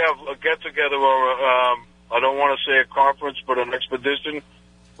when we have a get-together or I don't want to say a conference, but an expedition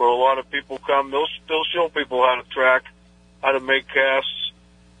where a lot of people come, they'll show people how to track, how to make casts,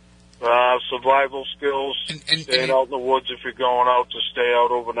 survival skills, staying out in the woods if you're going out to stay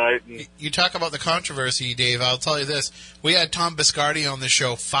out overnight. And you talk about the controversy, Dave. I'll tell you this. We had Tom Biscardi on the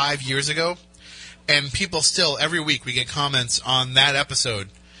show 5 years ago, and people still, every week, we get comments on that episode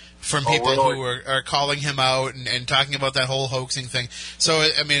from people who are calling him out and talking about that whole hoaxing thing. So,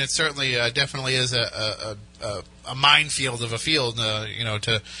 I mean, it certainly definitely is a minefield of a field,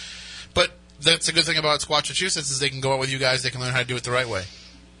 but that's a good thing about Squatchachusetts is they can go out with you guys. They can learn how to do it the right way.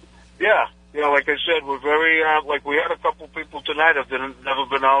 Yeah, like I said, we're very, we had a couple people tonight that never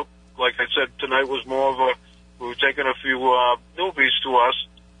been out. Like I said, tonight was more of we were taking a few newbies to us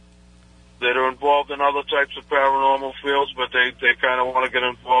that are involved in other types of paranormal fields, but they kind of want to get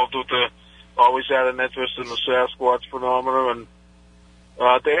involved with always had an interest in the Sasquatch phenomena, and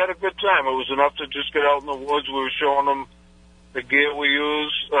they had a good time. It was enough to just get out in the woods. We were showing them the gear we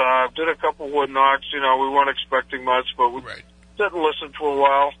use. Did a couple wood knocks. We weren't expecting much, but we sit and listen for a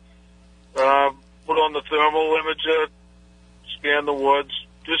while. Put on the thermal imager, scan the woods,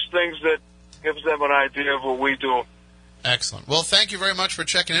 just things that gives them an idea of what we do. Excellent. Well, thank you very much for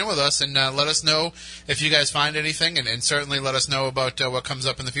checking in with us, and let us know if you guys find anything, and certainly let us know about what comes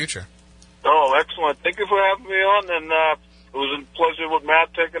up in the future. Oh, excellent. Thank you for having me on, and it was a pleasure with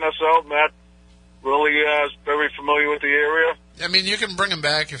Matt taking us out. Matt really is very familiar with the area. I mean, you can bring him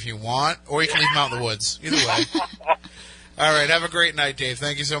back if you want, or you can leave him out in the woods. Either way. All right, have a great night, Dave.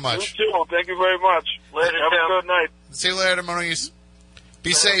 Thank you so much. You too. Thank you very much. Later. Have a good night. See you later, Moniz.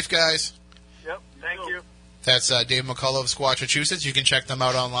 Be safe, guys. Yep, thank you. That's Dave McCullough of Squatchachusetts. You can check them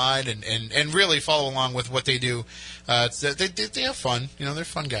out online and really follow along with what they do. They have fun. They're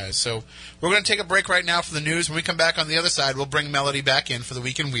fun guys. So we're going to take a break right now for the news. When we come back on the other side, we'll bring Melody back in for the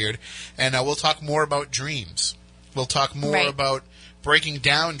Week in Weird, and we'll talk more about dreams. We'll talk more about breaking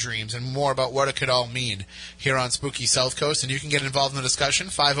down dreams and more about what it could all mean here on Spooky South Coast. And you can get involved in the discussion,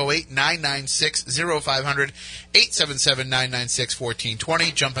 508-996-0500,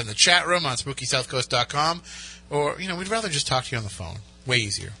 877-996-1420. Jump in the chat room on SpookySouthCoast.com. Or, we'd rather just talk to you on the phone. Way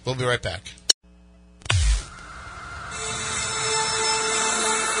easier. We'll be right back.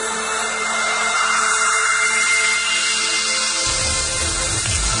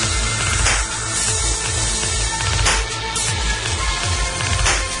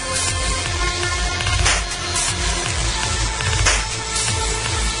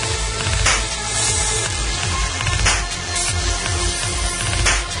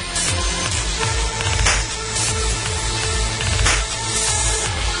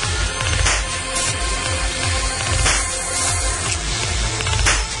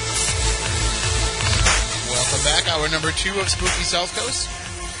 Number 2 of Spooky South Coast.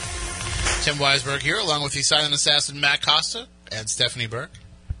 Tim Weisberg here, along with the silent assassin Matt Costa and Stephanie Burke.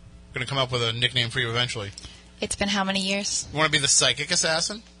 We're going to come up with a nickname for you eventually. It's been how many years? You want to be the psychic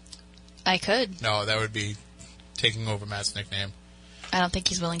assassin? I could. No, that would be taking over Matt's nickname. I don't think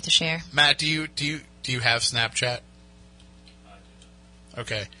he's willing to share. Matt, do you have Snapchat?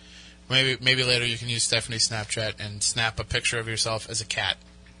 Okay. Maybe later you can use Stephanie's Snapchat and snap a picture of yourself as a cat.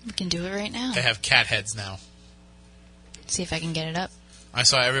 We can do it right now. They have cat heads now. See if I can get it up. I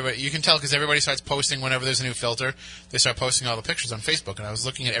saw everybody. You can tell because everybody starts posting whenever there's a new filter. They start posting all the pictures on Facebook, and I was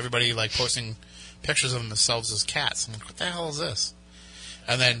looking at everybody like posting pictures of themselves as cats. I'm like, what the hell is this?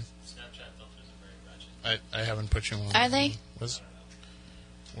 And then Snapchat filters are very ratchet. I haven't put you on. Are they?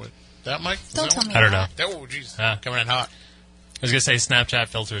 What that Mike? Don't tell me I don't know. that. Oh, jeez. Coming in hot. I was gonna say Snapchat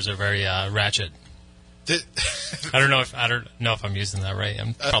filters are very ratchet. I don't know if I'm using that right.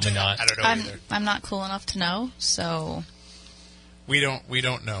 I'm probably not. I don't know either. I'm not cool enough to know, so We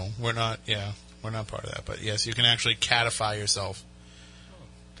don't know. We're not. Yeah, we're not part of that. But yes, you can actually catify yourself.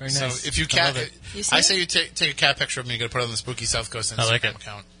 Very nice. So if you I love cat, it. You see I it? say you take a cat picture of me. You got to put it on the Spooky South Coast Instagram I like it.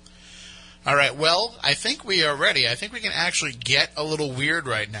 account. All right. Well, I think we are ready. I think we can actually get a little weird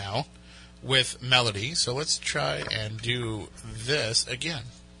right now with Melody. So let's try and do this again.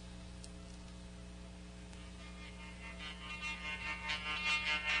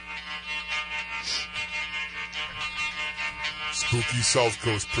 Spooky South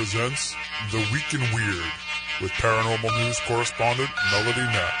Coast presents The Week in Weird with paranormal news correspondent Melody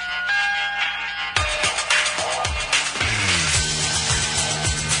Knapp.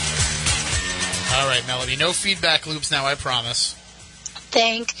 All right, Melody. No feedback loops now, I promise.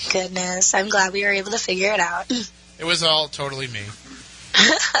 Thank goodness. I'm glad we were able to figure it out. It was all totally me.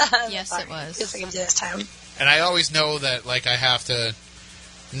 yes, it was. Feels like I'm doing this time. And I always know that, like, I have to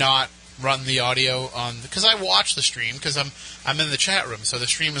not run the audio on because I watch the stream because I'm in the chat room, so the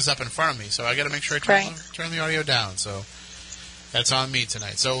stream is up in front of me. So I got to make sure I turn the audio down. So that's on me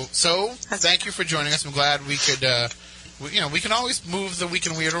tonight. So thank you for joining us. I'm glad we could. We can always move the Week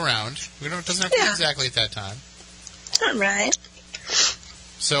in Weird around. It doesn't have to be exactly at that time. All right.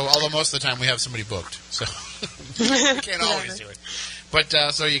 So, although most of the time we have somebody booked, so we can't always do it. But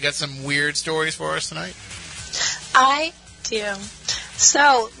so you got some weird stories for us tonight? I do.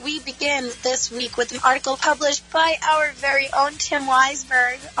 So, we begin this week with an article published by our very own Tim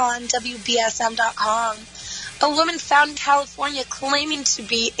Weisberg on WBSM.com. A woman found in California claiming to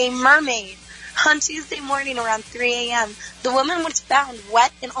be a mermaid. On Tuesday morning around 3 a.m., the woman was found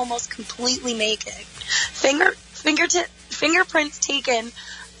wet and almost completely naked. Fingerprints taken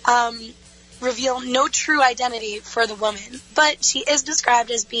reveal no true identity for the woman, but she is described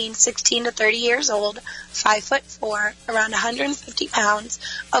as being 16 to 30 years old, 5'4", around 150 pounds,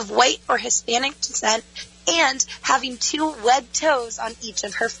 of white or Hispanic descent, and having 2 webbed toes on each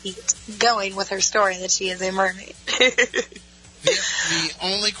of her feet, going with her story that she is a mermaid. The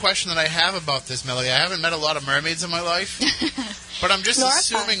only question that I have about this, Melody, I haven't met a lot of mermaids in my life, but I'm just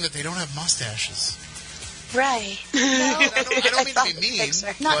assuming that they don't have mustaches. Right. No, I don't mean to be mean.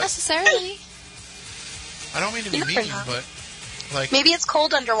 Not necessarily. I don't mean to be mean, but like maybe it's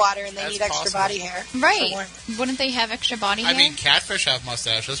cold underwater and they that's need extra possible. body hair. Right. Wouldn't they have extra body hair? I mean, catfish have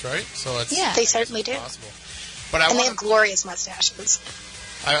mustaches, right? So it's They certainly do. possible. But And they have glorious mustaches.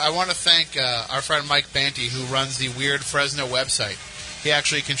 I want to thank our friend Mike Banty, who runs the Weird Fresno website. He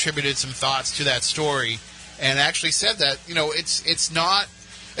actually contributed some thoughts to that story, and actually said that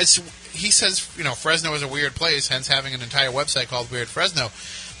he says Fresno is a weird place, hence having an entire website called Weird Fresno.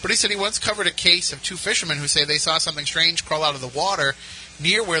 But he said he once covered a case of 2 fishermen who say they saw something strange crawl out of the water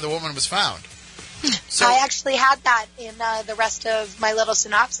near where the woman was found. So, I actually had that in the rest of my little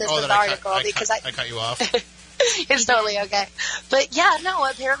synopsis of the article because I cut you off. It's totally okay. But yeah, no,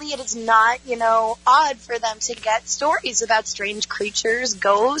 apparently it is not, odd for them to get stories about strange creatures,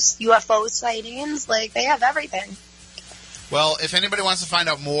 ghosts, UFO sightings. Like, they have everything. Well, if anybody wants to find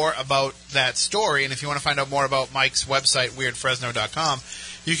out more about that story, and if you want to find out more about Mike's website, weirdfresno.com,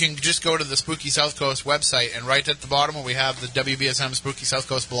 you can just go to the Spooky South Coast website, and right at the bottom where we have the WBSM Spooky South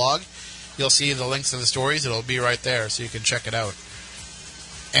Coast blog, you'll see the links to the stories. It'll be right there, so you can check it out.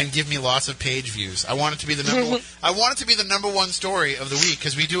 And give me lots of page views. I want it to be the number one. I want it to be the number one story of the week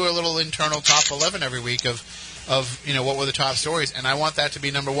because we do a little internal top 11 every week of what were the top stories, and I want that to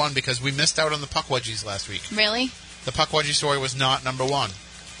be number one because we missed out on the Puckwudgies last week. Really? The Puckwudgie story was not number one.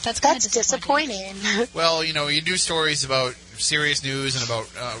 That's disappointing. Well, you do stories about serious news and about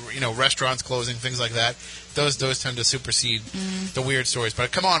restaurants closing, things like that. Those tend to supersede the weird stories.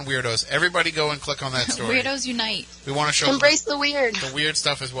 But come on, weirdos! Everybody go and click on that story. Weirdos unite. We want to show embrace the weird. The weird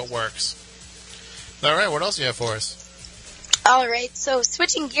stuff is what works. All right, what else do you have for us? All right, so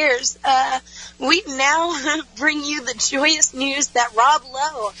switching gears, we now bring you the joyous news that Rob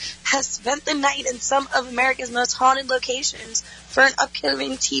Lowe has spent the night in some of America's most haunted locations for an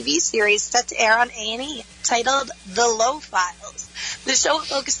upcoming TV series set to air on A&E titled The Lowe Files. The show will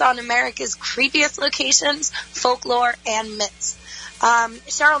focus on America's creepiest locations, folklore, and myths.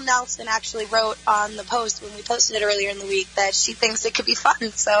 Cheryl Nelson actually wrote on the post when we posted it earlier in the week that she thinks it could be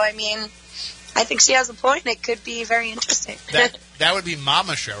fun. So, I mean, I think she has a point. It could be very interesting. That would be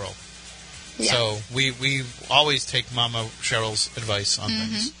Mama Cheryl. Yeah. So we always take Mama Cheryl's advice on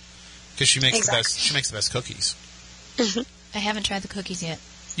things because she makes the best. She makes the best cookies. I haven't tried the cookies yet.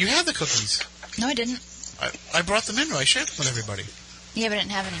 You had the cookies. No, I didn't. I brought them in. I shared them with everybody. Yeah, but I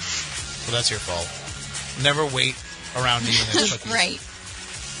didn't have any. Well, that's your fault. Never wait around eating those cookies. Right.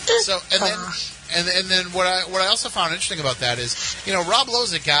 So and then what I also found interesting about that is, you know, Rob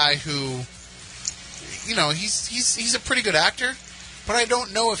Lowe's a guy who, you know, he's a pretty good actor, but I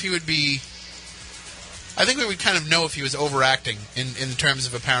don't know if he would be. I think we would kind of know if he was overacting in terms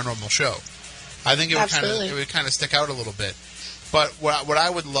of a paranormal show. I think it would kind of stick out a little bit. But what I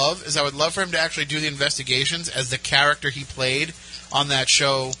would love is I would love for him to actually do the investigations as the character he played on that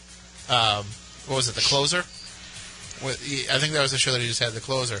show. What was it, The Closer? I think that was the show that he just had, The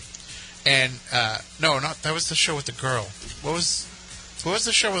Closer. And no, that was the show with the girl. What was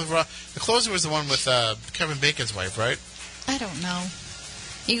the show with The Closer was the one with Kevin Bacon's wife, right? I don't know.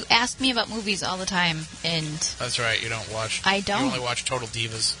 You ask me about movies all the time, and that's right. You don't watch. I don't. You only watch Total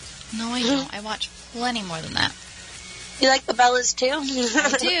Divas. No, I don't. I watch plenty more than that. You like the Bellas too?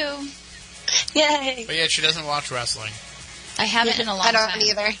 I do. Yay! But yeah, she doesn't watch wrestling. I haven't in a long time. I don't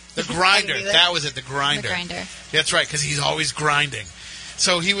either. The Grinder. That was it. The Grinder. The Grinder. That's right, because he's always grinding.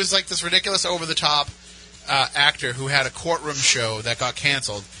 So he was like this ridiculous, over-the-top actor who had a courtroom show that got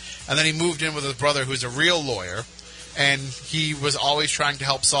canceled, and then he moved in with his brother, who's a real lawyer, and he was always trying to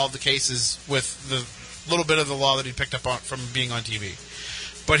help solve the cases with the little bit of the law that he picked up on from being on TV.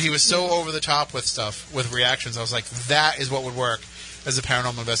 But he was so over the top with stuff, with reactions. I was like, that is what would work as a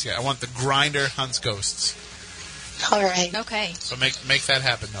paranormal investigator. I want the Grinder hunts ghosts. All right. Okay. So make that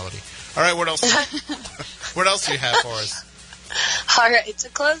happen, Melody. All right, what else? What else do you have for us? All right, to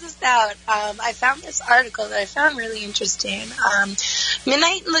close this out, I found this article that I found really interesting.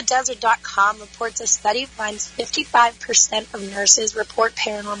 Midnightinthedesert.com reports a study finds 55% of nurses report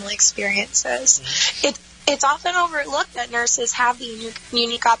paranormal experiences. It's often overlooked that nurses have the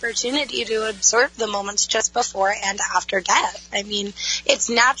unique opportunity to observe the moments just before and after death. I mean, it's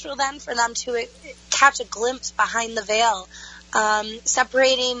natural then for them to catch a glimpse behind the veil,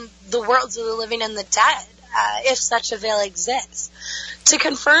 separating the worlds of the living and the dead. If such a veil exists. To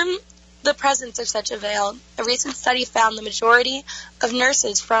confirm the presence of such a veil, a recent study found the majority of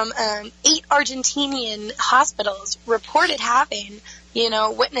nurses from 8 Argentinian hospitals reported having,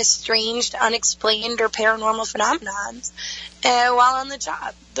 witnessed strange, unexplained, or paranormal phenomenons while on the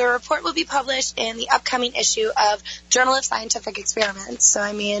job. The report will be published in the upcoming issue of Journal of Scientific Experiments. So,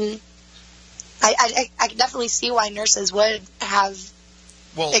 I mean, I can definitely see why nurses would have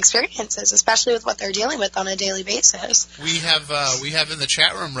experiences, especially with what they're dealing with on a daily basis. We have in the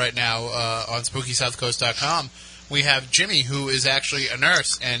chat room right now on SpookySouthCoast.com, we have Jimmy, who is actually a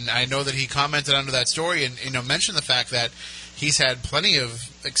nurse, and I know that he commented under that story and mentioned the fact that he's had plenty of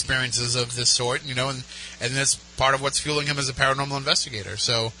experiences of this sort, and that's part of what's fueling him as a paranormal investigator.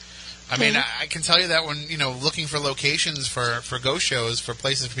 So, I mean, I can tell you that when, looking for locations for ghost shows, for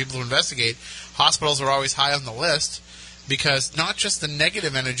places for people to investigate, hospitals are always high on the list. Because not just the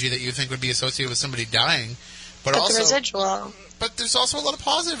negative energy that you think would be associated with somebody dying, but also the residual. But there's also a lot of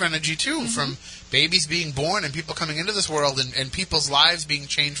positive energy too, from babies being born and people coming into this world, and people's lives being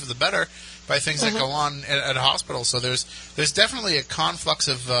changed for the better by things that go on at a hospital. So there's definitely a conflux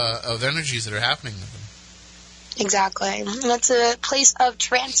of energies that are happening with them. Exactly, and it's a place of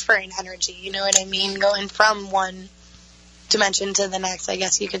transferring energy. You know what I mean? Going from one dimension to the next, I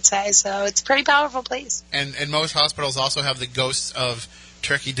guess you could say. So it's a pretty powerful place. And most hospitals also have the ghosts of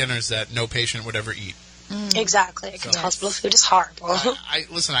turkey dinners that no patient would ever eat. Exactly, because hospital food is horrible.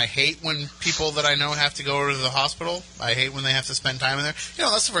 I hate when people that I know have to go to the hospital. I hate when they have to spend time in there.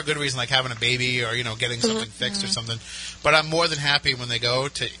 Unless for a good reason, like having a baby or, getting something fixed or something. But I'm more than happy when they go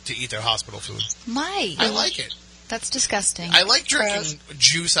to eat their hospital food. My. I like it. That's disgusting. I like drinking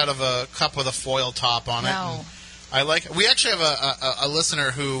juice out of a cup with a foil top on it. We actually have a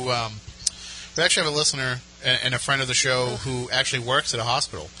listener who, and a friend of the show who actually works at a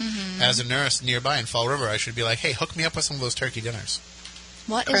hospital as a nurse nearby in Fall River. I should be like, hey, hook me up with some of those turkey dinners.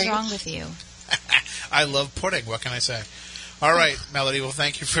 What is wrong with you? I love pudding. What can I say? All right, Melody. Well,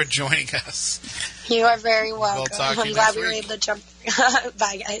 thank you for joining us. You are very welcome. We'll talk to you I'm glad we next were week. able to jump.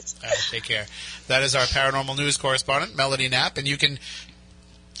 Bye, guys. All right, take care. That is our paranormal news correspondent, Melody Knapp, and you can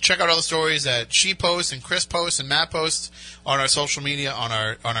check out all the stories that she posts and Chris posts and Matt posts on our social media, on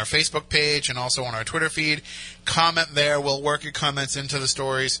our Facebook page, and also on our Twitter feed. Comment there. We'll work your comments into the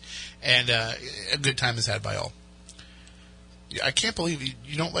stories, and a good time is had by all. I can't believe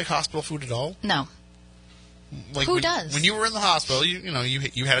you don't like hospital food at all. No. Like Who does? When you were in the hospital,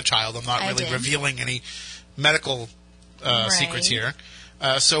 you had a child. I'm not really revealing any medical secrets here.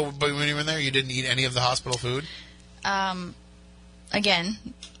 But when you were in there, you didn't eat any of the hospital food? Again,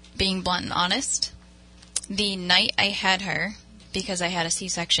 being blunt and honest, the night I had her, because I had a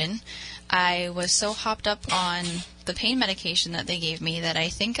C-section, I was so hopped up on the pain medication that they gave me that I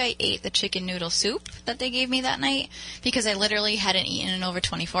think I ate the chicken noodle soup that they gave me that night because I literally hadn't eaten in over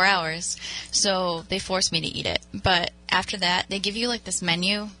 24 hours. So they forced me to eat it. But after that, they give you like this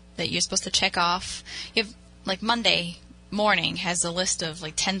menu that you're supposed to check off. You have, like, Monday morning has a list of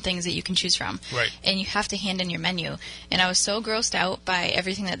like 10 things that you can choose from. Right. And you have to hand in your menu. And I was so grossed out by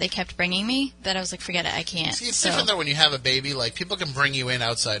everything that they kept bringing me that I was like, forget it, I can't. See, it's different though when you have a baby. Like, people can bring you in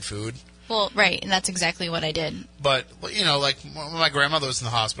outside food. Well, right, and that's exactly what I did. But, like, when my grandmother was in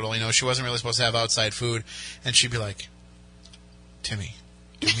the hospital, she wasn't really supposed to have outside food, and she'd be like, Timmy,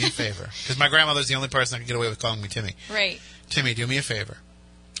 do me a favor. Because my grandmother's the only person that can get away with calling me Timmy. Right. Timmy, do me a favor.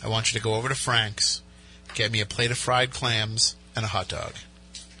 I want you to go over to Frank's, get me a plate of fried clams and a hot dog.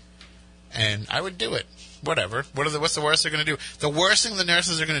 And I would do it. Whatever. What's the worst they're going to do? The worst thing the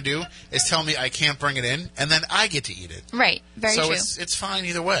nurses are going to do is tell me I can't bring it in, and then I get to eat it. Right. Very true. So it's fine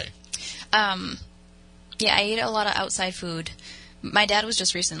either way. Yeah, I ate a lot of outside food. My dad was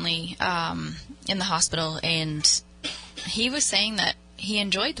just recently in the hospital, and he was saying that he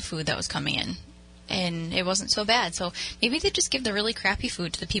enjoyed the food that was coming in, and it wasn't so bad. So maybe they just give the really crappy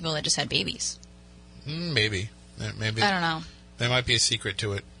food to the people that just had babies. Maybe. I don't know. There might be a secret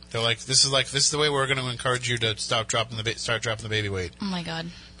to it. They're like, this is the way we're going to encourage you to start dropping the baby weight. Oh my God!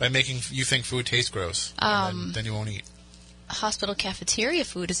 By making you think food tastes gross, and then you won't eat. Hospital cafeteria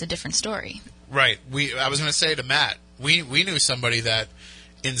food is a different story. Right. I was going to say to Matt, we knew somebody that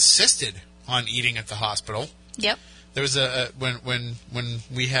insisted on eating at the hospital. Yep. There was when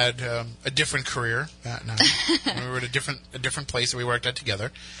we had a different career, Matt and I, when we were at a different place that we worked at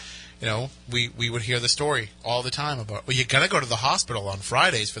together. We would hear the story all the time about, well, you got to go to the hospital on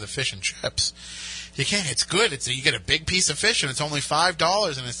Fridays for the fish and chips. You can't. It's good. You get a big piece of fish and it's only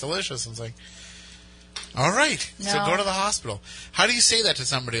 $5 and it's delicious. And it's like, all right, no. So go to the hospital. How do you say that to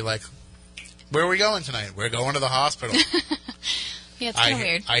somebody? Like, where are we going tonight? We're going to the hospital. Yeah, it's kind of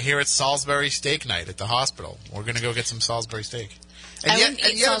weird. I hear it's Salisbury steak night at the hospital. We're going to go get some Salisbury steak. I wouldn't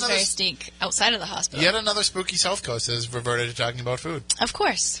eat Salisbury steak outside of the hospital. Yet another spooky South Coast has reverted to talking about food. Of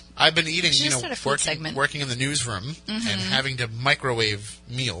course. I've been eating, working in the newsroom and having to microwave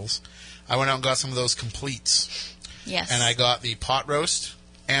meals. I went out and got some of those completes. Yes. And I got the pot roast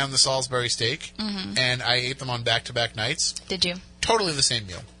and the Salisbury steak, and I ate them on back-to-back nights. Did you? Totally the same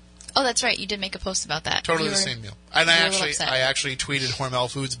meal. Oh, that's right. You did make a post about that. Totally the same meal. And I actually tweeted Hormel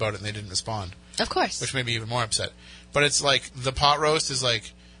Foods about it, and they didn't respond. Of course. Which made me even more upset. But it's like the pot roast is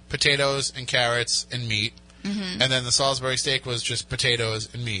like potatoes and carrots and meat, and then the Salisbury steak was just potatoes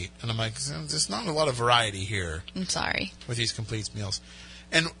and meat. And I'm like, there's not a lot of variety here. I'm sorry. With these complete meals.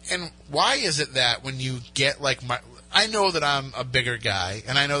 And why is it that when you get like I know that I'm a bigger guy,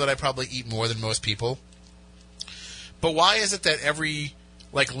 and I know that I probably eat more than most people, but why is it that every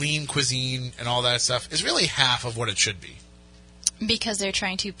like lean cuisine and all that stuff is really half of what it should be? Because they're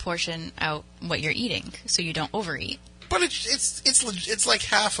trying to portion out what you're eating, so you don't overeat. But it's like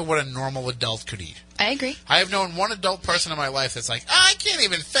half of what a normal adult could eat. I agree. I have known one adult person in my life that's like, I can't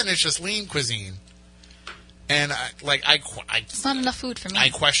even finish this lean cuisine. And it's not enough food for me. I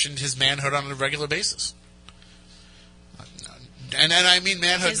questioned his manhood on a regular basis. And I mean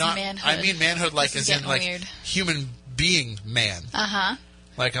manhood, I mean manhood like as in like weird. Human being man.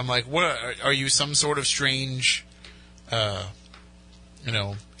 Like I'm like, what are you, some sort of strange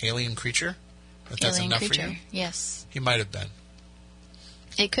alien creature? That's alien enough creature. For you? Yes. He might have been.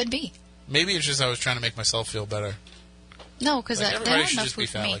 It could be. Maybe it's just I was trying to make myself feel better. No, because like they're not enough food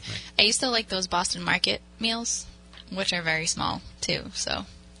for me. Like me. I used to like those Boston Market meals, which are very small too. So.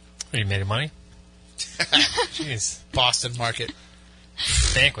 You made money? Jeez. Boston Market.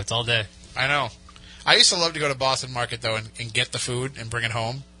 Banquets all day. I know. I used to love to go to Boston Market though and get the food and bring it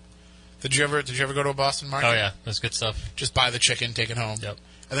home. Did you ever go to a Boston Market? Oh yeah, that's good stuff. Just buy the chicken, take it home. Yep.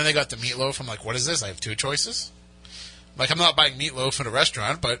 And then they got the meatloaf. I'm like, what is this? I have two choices? Like, I'm not buying meatloaf at a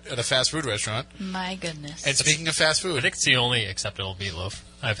restaurant, but at a fast food restaurant. My goodness. And speaking of fast food, I think it's the only acceptable meatloaf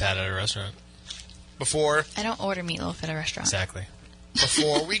I've had at a restaurant. I don't order meatloaf at a restaurant. Exactly.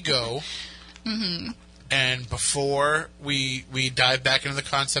 Before we go, and before we dive back into the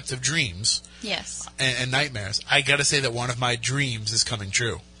concept of dreams, yes, and nightmares, I got to say that one of my dreams is coming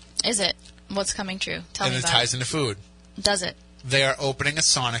true. Is it? What's coming true? Tell me about it. And it ties into food. Does it? They are opening a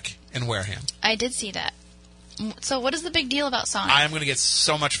Sonic in Wareham. I did see that. So what is the big deal about Sonic? I am going to get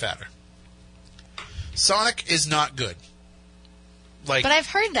so much fatter. Sonic is not good. Like, but I've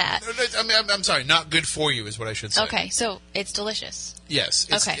heard that. I mean, I'm sorry, not good for you is what I should say. Okay, so it's delicious. Yes.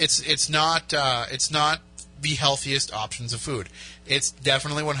 Okay. It's not the healthiest options of food. It's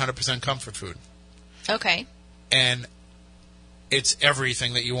definitely 100% comfort food. Okay. And it's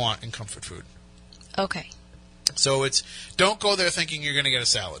everything that you want in comfort food. Okay. So don't go there thinking you're going to get a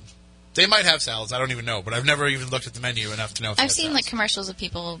salad. They might have salads, I don't even know, but I've never even looked at the menu enough to know if I've seen like commercials of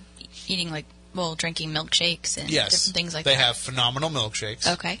people eating drinking milkshakes and different things like that. They have phenomenal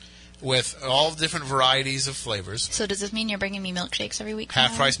milkshakes. Okay. With all different varieties of flavors. So does this mean you're bringing me milkshakes every week?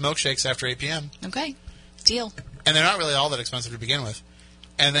 Half-price milkshakes after 8 p.m. Okay. Deal. And they're not really all that expensive to begin with.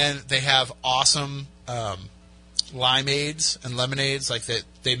 And then they have awesome limeades and lemonades, like that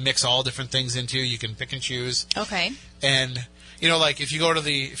they mix all different things into. You can pick and choose. Okay. And like if you go to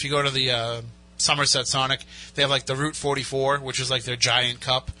the Somerset Sonic, they have like the Route 44, which is like their giant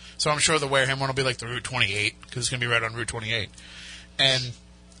cup. So I'm sure the Wareham one will be like the Route 28 because it's going to be right on Route 28. And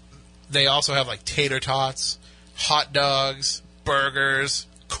they also have like tater tots, hot dogs, burgers,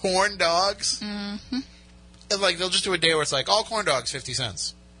 corn dogs. Mm-hmm. And like they'll just do a day where it's like all corn dogs 50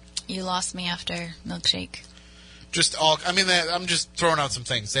 cents. You lost me after milkshake. I'm just throwing out some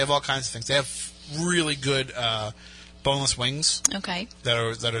things. They have all kinds of things. They have really good boneless wings. Okay.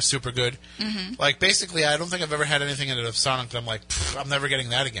 That are super good. Mm-hmm. Like basically, I don't think I've ever had anything in a Sonic that I'm like, I'm never getting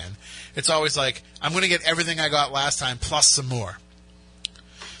that again. It's always like I'm going to get everything I got last time plus some more.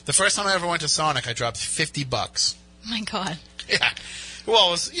 The first time I ever went to Sonic, I dropped $50. Oh my God. Yeah. Well,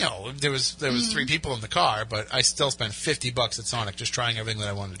 it was, there was 3 people in the car, but I still spent $50 at Sonic just trying everything that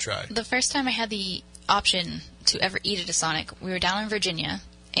I wanted to try. The first time I had the option to ever eat at a Sonic, we were down in Virginia,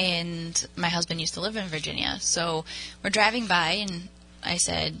 and my husband used to live in Virginia. So we're driving by, and I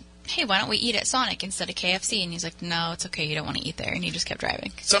said, hey, why don't we eat at Sonic instead of KFC? And he's like, no, it's okay, you don't want to eat there. And he just kept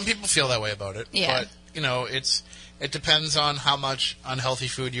driving. Some people feel that way about it. Yeah. But, it depends on how much unhealthy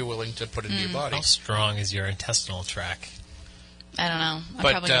food you're willing to put into your body. How strong is your intestinal tract? I don't know.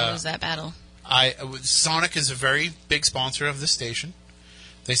 I'm probably going to lose that battle. Sonic is a very big sponsor of this station.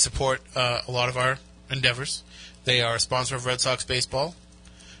 They support a lot of our endeavors. They are a sponsor of Red Sox baseball.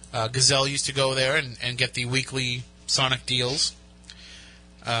 Gazelle used to go there and get the weekly Sonic deals.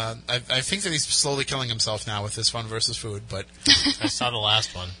 I think that he's slowly killing himself now with this Fun versus Food, but I saw the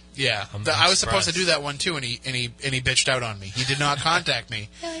last one. Yeah, I was supposed to do that one too, and he bitched out on me. He did not contact me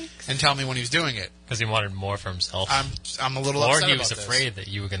and tell me when he was doing it because he wanted more for himself. I'm a little upset or he about was afraid that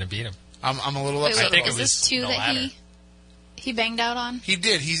you were going to beat him. I'm a little upset. I think about it was this two that he banged out on? He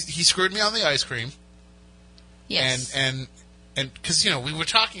did. He screwed me on the ice cream. Yes. And because we were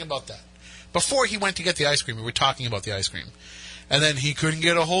talking about that before he went to get the ice cream. We were talking about the ice cream, and then he couldn't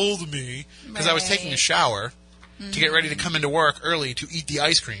get a hold of me because I was taking a shower to get ready to come into work early to eat the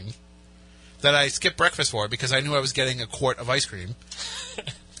ice cream that I skipped breakfast for because I knew I was getting a quart of ice cream.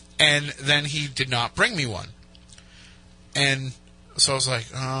 And then he did not bring me one. And so I was like,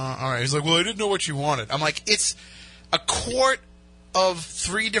 all right. He's like, well, I didn't know what you wanted. I'm like, it's a quart of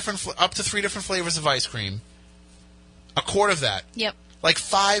up to 3 different flavors of ice cream. A quart of that. Yep. Like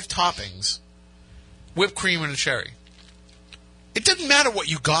 5 toppings. Whipped cream and a cherry. It didn't matter what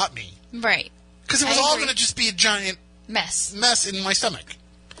you got me. Right. Because it was all going to just be a giant mess in my stomach.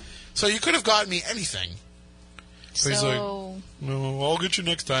 So you could have gotten me anything. So he's like, no, I'll get you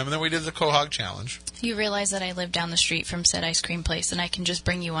next time. And then we did the Quahog Challenge. You realize that I live down the street from said ice cream place, and I can just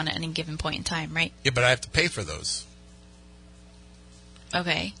bring you one at any given point in time, right? Yeah, but I have to pay for those.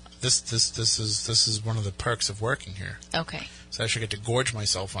 Okay. This is one of the perks of working here. Okay. So I should get to gorge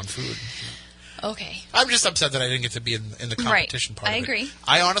myself on food. Okay. I'm just upset that I didn't get to be in the competition part of it. I agree.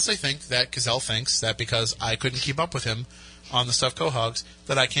 I honestly think that Gazelle thinks that because I couldn't keep up with him on the stuffed Quahogs,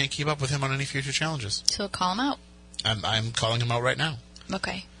 that I can't keep up with him on any future challenges. So call him out. I'm calling him out right now.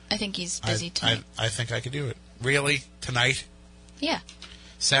 Okay. I think he's busy tonight. I think I could do it. Really? Tonight? Yeah.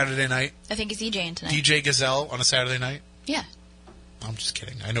 Saturday night? I think he's DJing tonight. DJ Gazelle on a Saturday night? Yeah. I'm just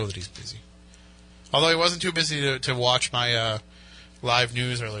kidding. I know that he's busy. Although he wasn't too busy to watch my live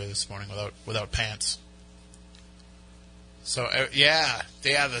news earlier this morning without pants. So, yeah,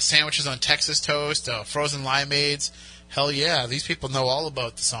 the sandwiches on Texas toast, frozen limeades. Hell yeah, these people know all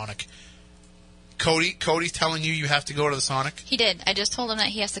about the Sonic. Cody's telling you have to go to the Sonic? He did. I just told him that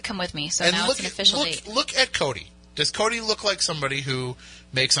he has to come with me, so now it's an official date. Look at Cody. Does Cody look like somebody who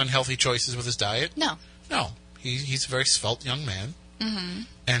makes unhealthy choices with his diet? No. No. He's a very svelte young man. Mm-hmm.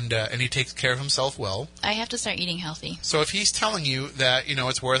 And he takes care of himself well. I have to start eating healthy. So if he's telling you that,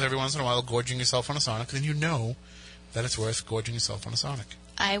 it's worth every once in a while gorging yourself on a Sonic, then you know that it's worth gorging yourself on a Sonic.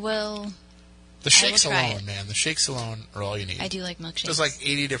 I will The shakes alone, man. The shakes alone are all you need. I do like milkshakes. There's like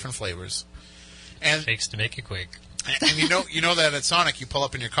 80 different flavors. And shakes to make it quick. And you know that at Sonic, you pull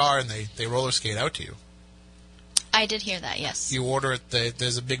up in your car and they roller skate out to you. I did hear that, yes. You order it,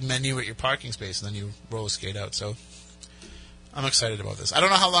 there's a big menu at your parking space, and then you roller skate out. So I'm excited about this. I don't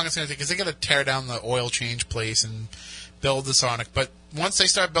know how long it's going to take, because they got to tear down the oil change place and build the Sonic. But once they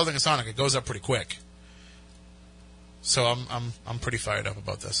start building a Sonic, it goes up pretty quick. So I'm pretty fired up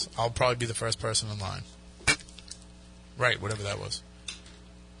about this. I'll probably be the first person in line. Right, whatever that was.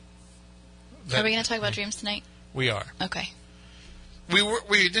 Are we going to talk about dreams tonight? We are. Okay.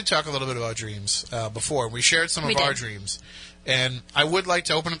 We did talk a little bit about dreams before. We shared some of our dreams. And I would like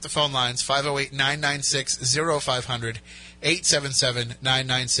to open up the phone lines, 508-996-0500,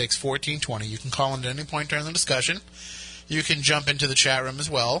 877-996-1420. You can call in at any point during the discussion. You can jump into the chat room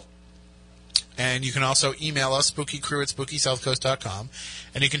as well. And you can also email us, spookycrew@spookysouthcoast.com.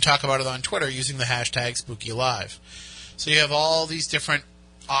 And you can talk about it on Twitter using the hashtag SpookyLive. So you have all these different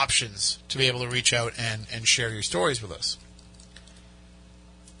options to be able to reach out and share your stories with us.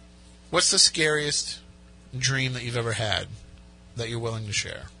 What's the scariest dream that you've ever had that you're willing to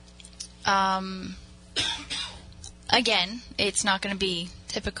share? Again, it's not going to be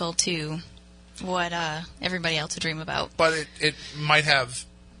typical to what everybody else would dream about. But it might have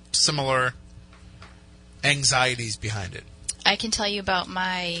similar anxieties behind it. I can tell you about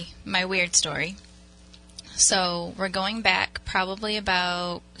my weird story. So we're going back probably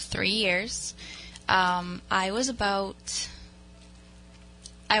about 3 years. I was about,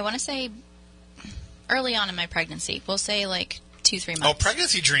 I want to say, early on in my pregnancy. We'll say like 2-3 months. Oh,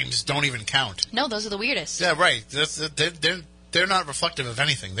 pregnancy dreams don't even count. No, those are the weirdest. Yeah, right. They're not reflective of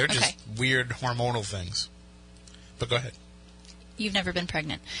anything. They're just weird hormonal things. But go ahead. You've never been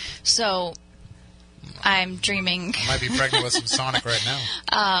pregnant. So I'm dreaming. I might be pregnant with some Sonic right now.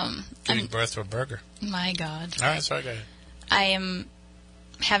 Giving birth to a burger. My God. All right, sorry, go ahead. I am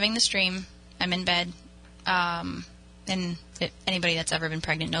having this dream. I'm in bed. And anybody that's ever been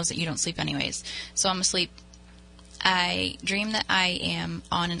pregnant knows that you don't sleep anyways. So I'm asleep. I dream that I am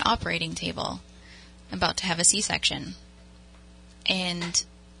on an operating table, about to have a C-section. And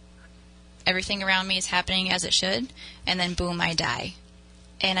everything around me is happening as it should. And then, boom, I die.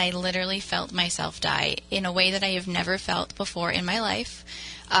 And I literally felt myself die in a way that I have never felt before in my life.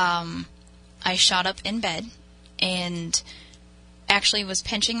 I shot up in bed and actually was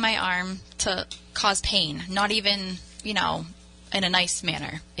pinching my arm to cause pain. Not even, in a nice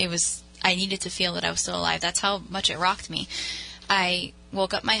manner. I needed to feel that I was still alive. That's how much it rocked me. I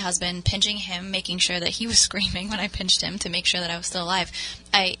woke up my husband, pinching him, making sure that he was screaming when I pinched him to make sure that I was still alive.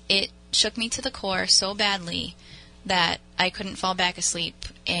 It shook me to the core so badly that I couldn't fall back asleep,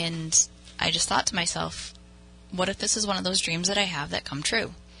 and I just thought to myself, what if this is one of those dreams that I have that come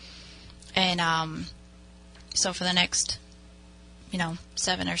true? And so for the next,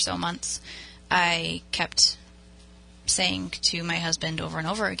 7 or so months, I kept saying to my husband over and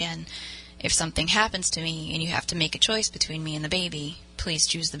over again, if something happens to me and you have to make a choice between me and the baby, please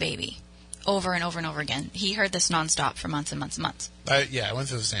choose the baby. Over and over and over again. He heard this nonstop for months and months and months. I went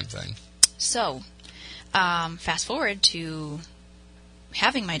through the same thing. So, fast forward to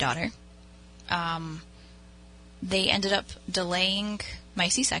having my daughter. They ended up delaying my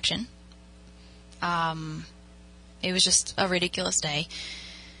C-section. It was just a ridiculous day.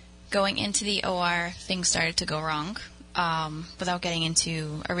 Going into the OR, things started to go wrong. Without getting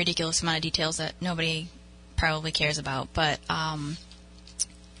into a ridiculous amount of details that nobody probably cares about. But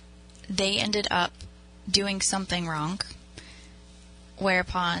they ended up doing something wrong,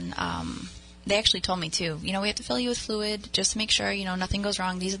 whereupon they actually told me too, we have to fill you with fluid just to make sure, nothing goes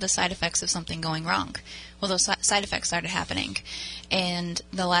wrong. These are the side effects of something going wrong. Well, those side effects started happening. And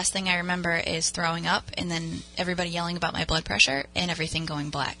the last thing I remember is throwing up and then everybody yelling about my blood pressure and everything going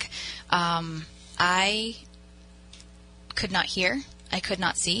black. I could not hear. I could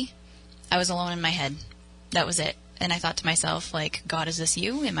not see. I was alone in my head. That was it. And I thought to myself, God, is this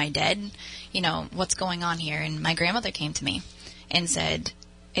you? Am I dead? What's going on here? And my grandmother came to me and said,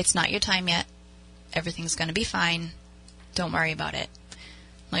 it's not your time yet. Everything's going to be fine. Don't worry about it.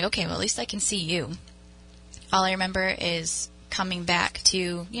 I'm like, okay, well, at least I can see you. All I remember is coming back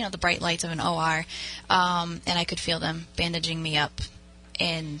to, the bright lights of an OR, and I could feel them bandaging me up.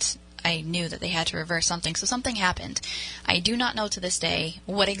 And I knew that they had to reverse something, so something happened. I do not know to this day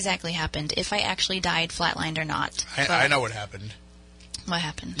what exactly happened, if I actually died flatlined or not. I know what happened. What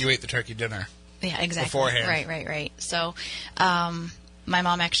happened? You ate the turkey dinner. Yeah, exactly. Beforehand. Right. So, my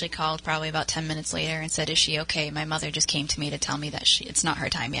mom actually called probably about 10 minutes later and said, is she okay? My mother just came to me to tell me that it's not her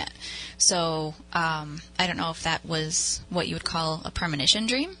time yet. So, I don't know if that was what you would call a premonition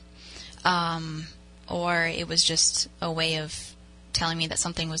dream. or it was just a way of telling me that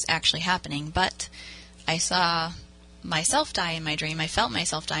something was actually happening. But I saw myself die in my dream. I felt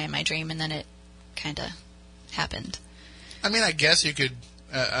myself die in my dream, and then it kind of happened. I mean, I guess you could,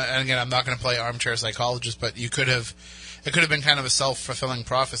 and again, I'm not going to play armchair psychologist, but it could have been kind of a self-fulfilling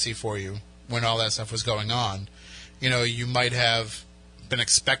prophecy for you when all that stuff was going on. You know, you might have been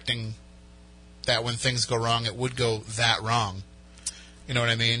expecting that when things go wrong, it would go that wrong. You know what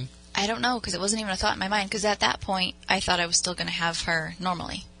I mean? I don't know, because it wasn't even a thought in my mind, because at that point, I thought I was still going to have her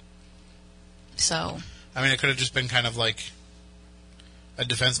normally. So... I mean, it could have just been kind of like a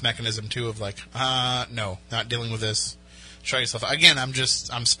defense mechanism, too, of like, no, not dealing with this. Try yourself. Again, I'm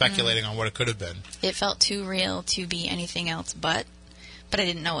speculating on what it could have been. It felt too real to be anything else but I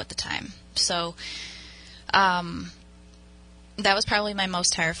didn't know at the time. So, that was probably my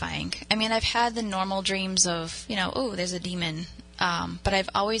most terrifying. I mean, I've had the normal dreams of, oh, there's a demon. But I've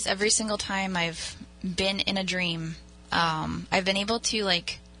always, every single time I've been in a dream, I've been able to,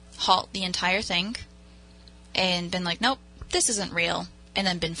 like, halt the entire thing and been like, nope, this isn't real, and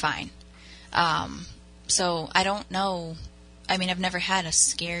then been fine. So I don't know. I mean, I've never had a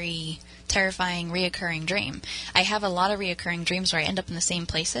scary, terrifying, reoccurring dream. I have a lot of reoccurring dreams where I end up in the same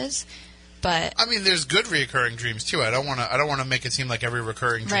places, but... I mean, there's good reoccurring dreams, too. I don't want to make it seem like every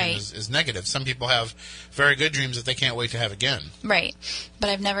recurring dream is negative. Some people have very good dreams that they can't wait to have again. Right. But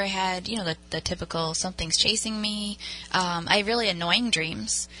I've never had, the typical something's chasing me. I have really annoying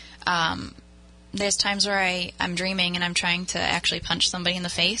dreams. There's times where I'm dreaming and I'm trying to actually punch somebody in the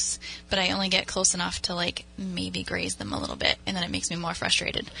face, but I only get close enough to, like, maybe graze them a little bit, and then it makes me more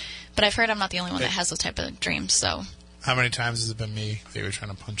frustrated. But I've heard I'm not the only one that has those type of dreams, so... How many times has it been me that you were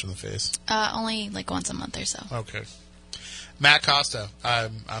trying to punch in the face? Only, like, once a month or so. Okay. Matt Costa,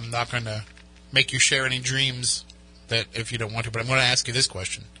 I'm not going to make you share any dreams that if you don't want to, but I'm going to ask you this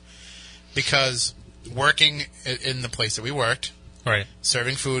question. Because working in the place that we worked... Right.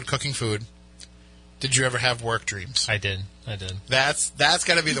 Serving food, cooking food... Did you ever have work dreams? I did. That's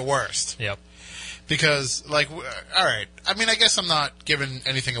got to be the worst. Yep. Because, like, all right. I mean, I guess I'm not giving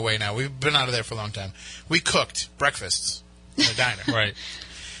anything away now. We've been out of there for a long time. We cooked breakfasts in a diner. Right.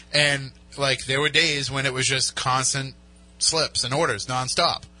 And, like, there were days when it was just constant slips and orders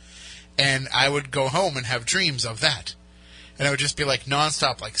nonstop. And I would go home and have dreams of that. And it would just be, like,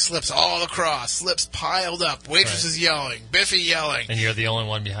 nonstop, like, slips all across, slips piled up, waitresses yelling, Biffy yelling. And you're the only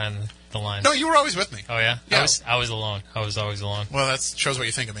one behind the line. No, you were always with me. Oh, yeah? Yeah. I was alone. I was always alone. Well, that shows what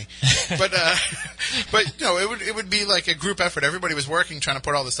you think of me. But it would be like a group effort. Everybody was working, trying to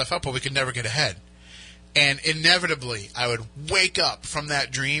put all this stuff up, but we could never get ahead. And inevitably, I would wake up from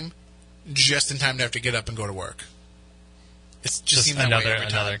that dream just in time to have to get up and go to work. It's just seemed that way every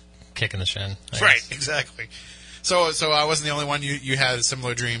time. Another kick in the shin. Right, exactly. So I wasn't the only one. You had a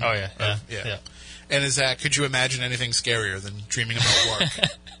similar dream. Oh, yeah. Yeah. And could you imagine anything scarier than dreaming about work?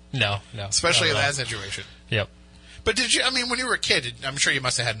 No. Especially in that situation. Yep. But did you? I mean, when you were a kid, I'm sure you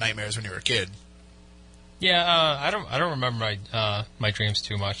must have had nightmares when you were a kid. Yeah, I don't remember my dreams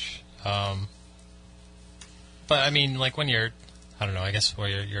too much. But I mean, like when you're, I don't know. I guess where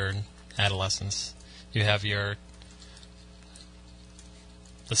you're in adolescence, you have the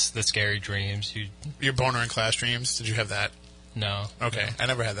scary dreams. Your boner in class dreams. Did you have that? No. Okay, no. I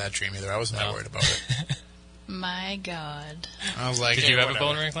never had that dream either. I wasn't that worried about it. My God. I was like, did you have a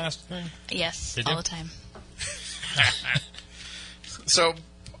boner in class? Yes, all the time. So,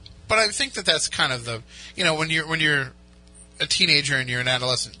 but I think that's kind of the, when you're a teenager and you're an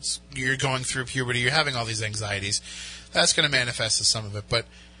adolescent, you're going through puberty, you're having all these anxieties. That's going to manifest as some of it. But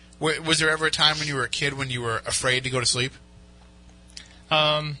was there ever a time when you were a kid when you were afraid to go to sleep?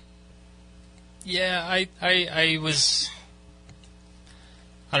 Yeah, I was.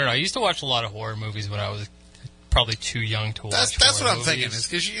 I don't know. I used to watch a lot of horror movies when I was probably too young to watch. That's what I'm movies. thinking. Is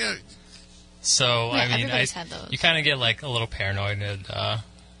because you. So yeah, I mean, had those. You kind of get like a little paranoid,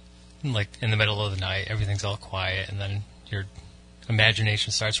 like in the middle of the night, everything's all quiet, and then your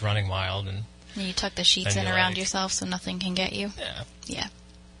imagination starts running wild, and you tuck the sheets in around yourself so nothing can get you. Yeah.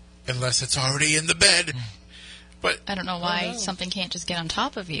 Unless it's already in the bed. But I don't know why something can't just get on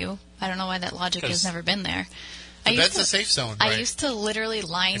top of you. I don't know why that logic has never been there. The bed's a safe zone. Right? I used to literally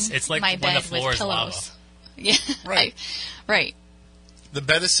line it's like my bed with with pillows. Lava. Yeah, right. Right. The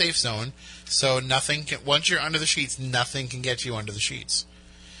bed is safe zone, so nothing can. Once you're under the sheets, nothing can get you under the sheets.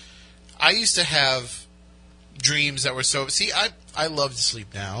 I used to have dreams that were so. See, I love to sleep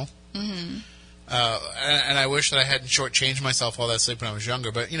now. Mm-hmm. And I wish that I hadn't shortchanged myself all that sleep when I was younger.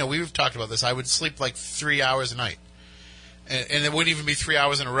 But, we've talked about this. I would sleep like 3 hours a night. And it wouldn't even be 3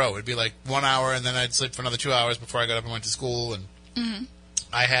 hours in a row. It'd be like 1 hour, and then I'd sleep for another 2 hours before I got up and went to school. And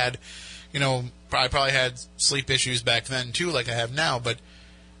I had I probably had sleep issues back then too, like I have now, but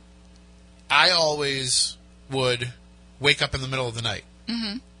I always would wake up in the middle of the night.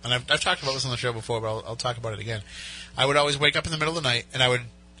 Mm-hmm. And I've talked about this on the show before, but I'll talk about it again. I would always wake up in the middle of the night, and I would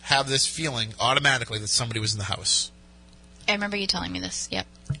have this feeling automatically that somebody was in the house. I remember you telling me this, yep.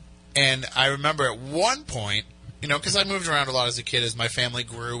 And I remember at one point, because I moved around a lot as a kid as my family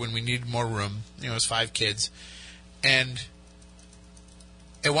grew and we needed more room. It was 5 kids. And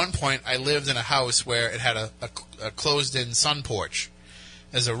at one point, I lived in a house where it had a closed-in sun porch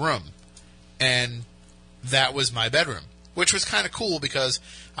as a room. And that was my bedroom, which was kind of cool because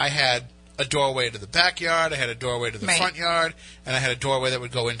I had a doorway to the backyard, I had a doorway to the front yard, and I had a doorway that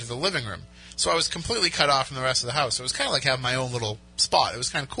would go into the living room. So I was completely cut off from the rest of the house. So it was kind of like having my own little spot. It was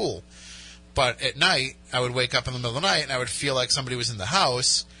kind of cool. But at night, I would wake up in the middle of the night, and I would feel like somebody was in the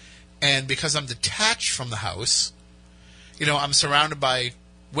house. And because I'm detached from the house, I'm surrounded by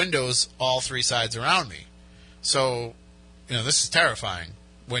windows all 3 sides around me. So, this is terrifying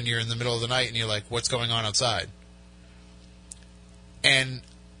when you're in the middle of the night and you're like, what's going on outside? And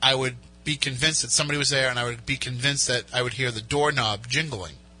I would be convinced that somebody was there, and I would be convinced that I would hear the doorknob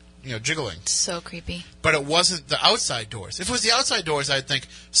jiggling. So creepy. But it wasn't the outside doors. If it was the outside doors, I'd think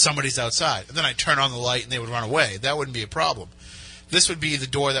somebody's outside. And then I'd turn on the light and they would run away. That wouldn't be a problem. This would be the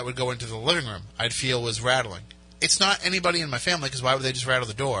door that would go into the living room I'd feel was rattling. It's not anybody in my family, because why would they just rattle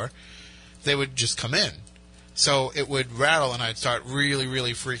the door? They would just come in. So it would rattle and I'd start really,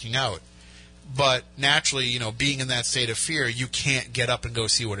 really freaking out. But naturally, being in that state of fear, you can't get up and go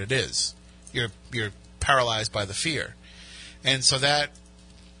see what it is. You're paralyzed by the fear. And so that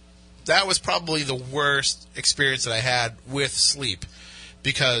was probably the worst experience that I had with sleep,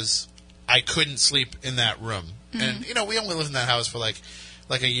 because I couldn't sleep in that room. Mm-hmm. And, we only lived in that house for like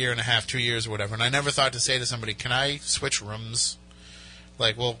a year and a half, 2 years or whatever. And I never thought to say to somebody, can I switch rooms?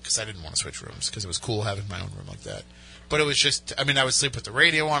 Because I didn't want to switch rooms, because it was cool having my own room like that. But it was just, I would sleep with the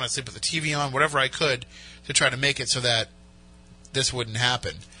radio on, I'd sleep with the TV on, whatever I could to try to make it so that this wouldn't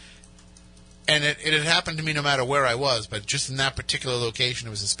happen. And it had happened to me no matter where I was, but just in that particular location,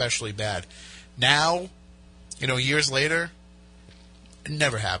 it was especially bad. Now, years later, it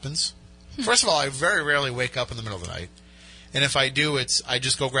never happens. First of all, I very rarely wake up in the middle of the night. And if I do, I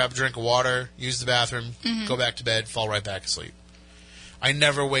just go grab a drink of water, use the bathroom, go back to bed, fall right back asleep. I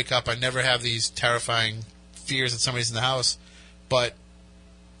never wake up. I never have these terrifying fears that somebody's in the house. But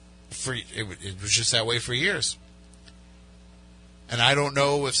it was just that way for years. And I don't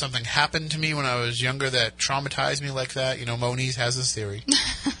know if something happened to me when I was younger that traumatized me like that. Moniz has this theory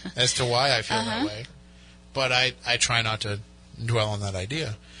as to why I feel that way. But I try not to dwell on that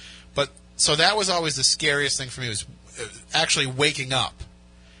idea. But so that was always the scariest thing for me, was actually waking up.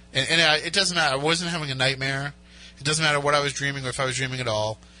 And it doesn't matter. I wasn't having a nightmare. It doesn't matter what I was dreaming or if I was dreaming at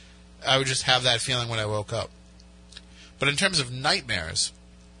all. I would just have that feeling when I woke up. But in terms of nightmares,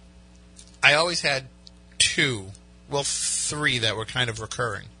 I always had 3 that were kind of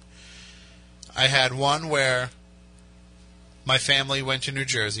recurring. I had one where my family went to New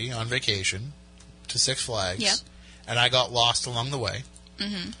Jersey on vacation to Six Flags, and I got lost along the way.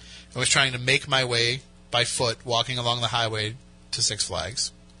 Mm-hmm. I was trying to make my way by foot, walking along the highway to Six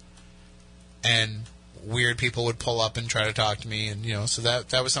Flags, and weird people would pull up and try to talk to me, and so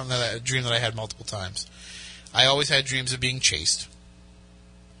that was something a dream that I had multiple times. I always had dreams of being chased.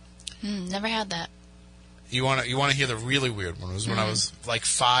 Never had that. You want to hear the really weird one? It was when I was like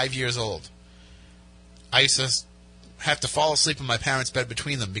 5 years old. I used to have to fall asleep in my parents' bed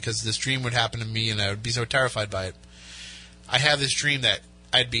between them because this dream would happen to me and I would be so terrified by it. I had this dream that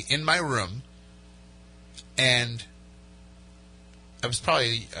I'd be in my room and I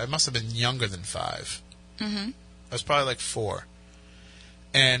must have been younger than 5. Mm-hmm. I was probably like 4.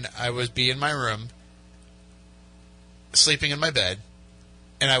 And I would be in my room, sleeping in my bed,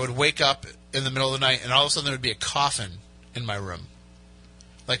 and I would wake up in the middle of the night, and all of a sudden there would be a coffin in my room,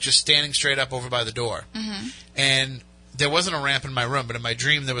 like just standing straight up over by the door. Mm-hmm. And there wasn't a ramp in my room, but in my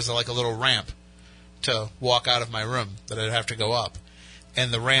dream there was like a little ramp to walk out of my room that I'd have to go up.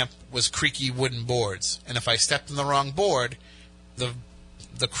 And the ramp was creaky wooden boards. And if I stepped on the wrong board, the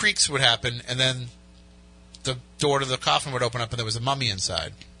creaks would happen, and then the door to the coffin would open up, and there was a mummy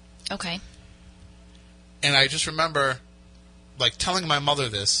inside. Okay. And I just remember, like, telling my mother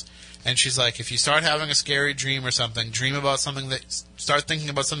this, and she's like, if you start having a scary dream or something, start thinking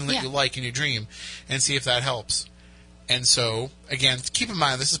about something that you like in your dream, and see if that helps. And so, again, keep in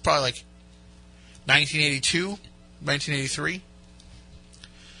mind, this is probably like 1982, 1983.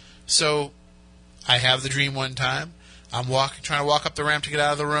 So, I have the dream one time. I'm trying to walk up the ramp to get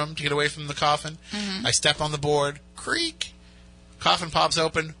out of the room, to get away from the coffin. Mm-hmm. I step on the board, creak. Coffin pops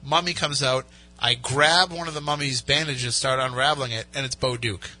open. Mummy comes out. I grab one of the mummy's bandages, start unraveling it, and it's Bo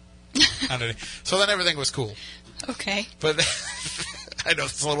Duke. Underneath. So then everything was cool. Okay. But I know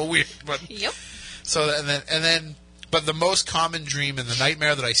it's a little weird, but Yep. so and then, but the most common dream and the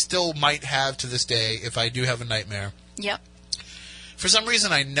nightmare that I still might have to this day, if I do have a nightmare. Yep. For some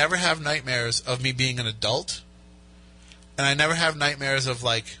reason, I never have nightmares of me being an adult, and I never have nightmares of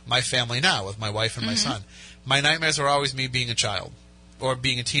like my family now with my wife and my son. My nightmares are always me being a child or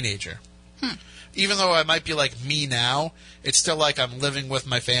being a teenager. Even though I might be like me now, it's still like I'm living with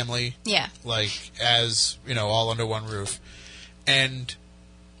my family. Yeah. Like, as, all under one roof. And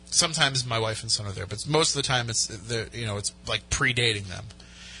sometimes my wife and son are there, but most of the time it's like predating them.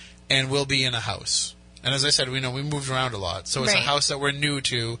 And we'll be in a house. And as I said, we moved around a lot. So it's a Right. house that we're new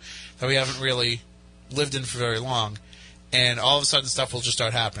to, that we haven't really lived in for very long. And all of a sudden stuff will just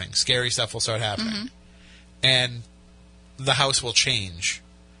start happening. Scary stuff will start happening. And the house will change.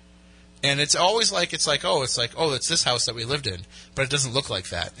 And it's always like, it's this house that we lived in. But it doesn't look like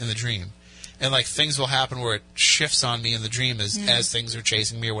that in the dream. And like things will happen where it shifts on me in the dream as things are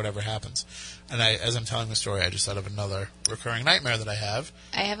chasing me or whatever happens. And as I'm telling the story, I just thought of another recurring nightmare that I have.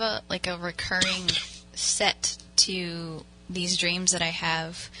 I have a recurring set to these dreams that I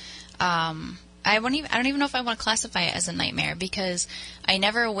have. I don't even know if I want to classify it as a nightmare because I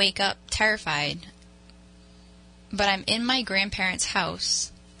never wake up terrified. But I'm in my grandparents'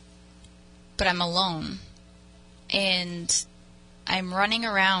 house, but I'm alone. And I'm running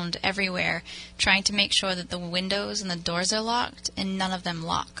around everywhere trying to make sure that the windows and the doors are locked, and none of them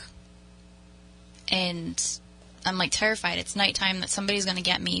lock. And I'm like terrified. It's nighttime that somebody's going to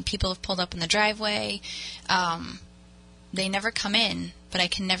get me. People have pulled up in the driveway. They never come in, but I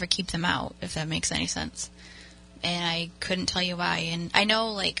can never keep them out, if that makes any sense. And I couldn't tell you why. And I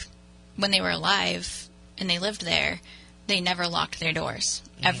know, like, when they were alive and they lived there, they never locked their doors,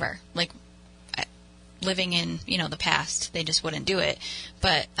 ever. Like, living in, the past, they just wouldn't do it.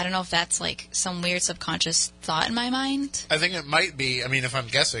 But I don't know if that's, like, some weird subconscious thought in my mind. I think it might be, if I'm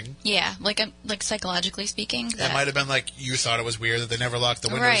guessing. Yeah, like psychologically speaking. It might have been like you thought it was weird that they never locked the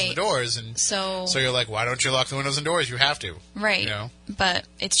windows and the doors. And so you're like, why don't you lock the windows and doors? You have to. Right. But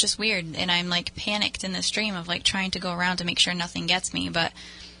it's just weird. And I'm, like, panicked in this dream of, like, trying to go around to make sure nothing gets me. But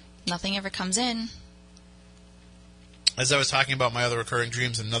nothing ever comes in. As I was talking about my other recurring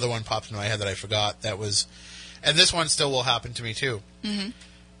dreams, another one popped into my head that I forgot. That was, and this one still will happen to me too. Mm-hmm.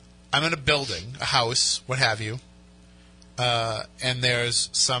 I'm in a building, a house, what have you, and there's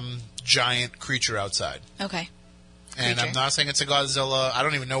some giant creature outside. Okay. And I'm not saying it's a Godzilla. I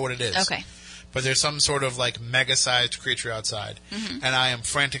don't even know what it is. Okay. But there's some sort of like mega-sized creature outside, and I am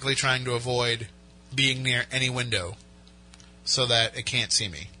frantically trying to avoid being near any window so that it can't see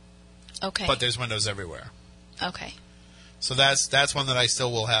me. Okay. But there's windows everywhere. Okay. So that's one that I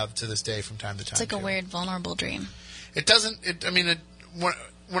still will have to this day from time to time. It's like a weird, vulnerable dream. It doesn't.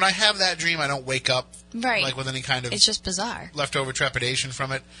 When I have that dream, I don't wake up right, like with any kind of. It's just bizarre. Leftover trepidation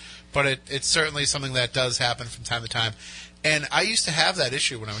from it, but it's certainly something that does happen from time to time. And I used to have that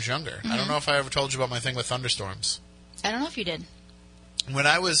issue when I was younger. I don't know if I ever told you about my thing with thunderstorms. I don't know if you did. When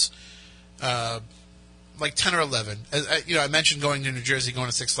I was like 10 or 11, I mentioned going to New Jersey, going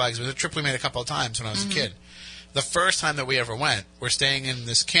to Six Flags. It was a trip we made a couple of times when I was a kid. The first time that we ever went, we're staying in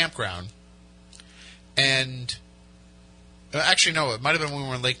this campground, and actually, no, it might have been when we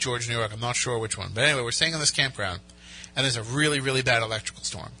were in Lake George, New York. I'm not sure which one. But anyway, we're staying in this campground, and there's a really, really bad electrical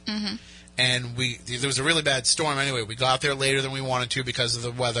storm. Mm-hmm. And there was a really bad storm anyway. We got there later than we wanted to because of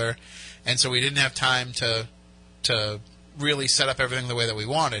the weather, and so we didn't have time to really set up everything the way that we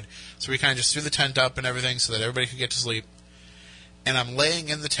wanted. So we kind of just threw the tent up and everything so that everybody could get to sleep. And I'm laying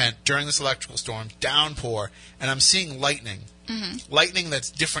in the tent during this electrical storm, downpour, and I'm seeing lightning. Mm-hmm. Lightning that's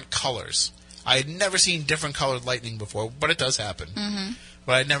different colors. I had never seen different colored lightning before, but it does happen. Mm-hmm.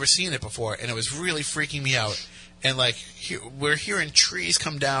 But I'd never seen it before, and it was really freaking me out. And, like, we're hearing trees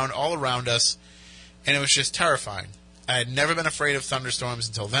come down all around us, and it was just terrifying. I had never been afraid of thunderstorms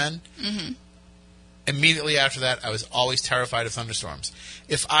until then. Mm-hmm. Immediately after that, I was always terrified of thunderstorms.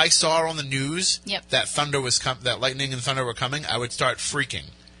 If I saw on the news that that lightning and thunder were coming, I would start freaking.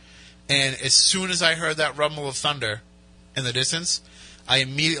 And as soon as I heard that rumble of thunder in the distance, I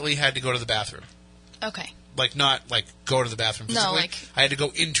immediately had to go to the bathroom. Okay. Like, not, like, go to the bathroom physically. No, like... I had to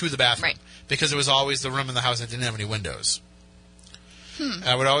go into the bathroom. Right. Because it was always the room in the house that didn't have any windows.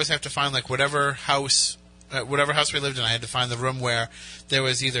 I would always have to find, like, whatever house we lived in, I had to find the room where there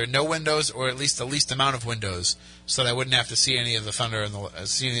was either no windows or at least the least amount of windows, so that I wouldn't have to see any of the thunder and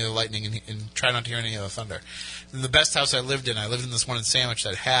see any of the lightning and try not to hear any of the thunder. And the best house I lived in this one in Sandwich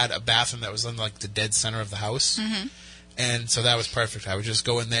that had a bathroom that was in like the dead center of the house, And so that was perfect. I would just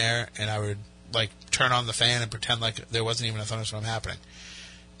go in there and I would like turn on the fan and pretend like there wasn't even a thunderstorm happening.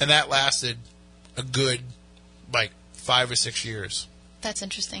 And that lasted a good like 5 or 6 years. That's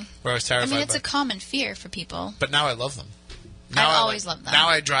interesting. Where I was terrified. I mean, it's a common fear for people. But now I love them. I've always loved them. Now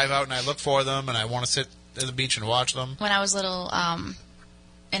I drive out and I look for them and I want to sit at the beach and watch them. When I was little, and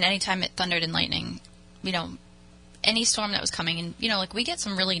any time it thundered and lightning, you know, any storm that was coming, and you know, like we get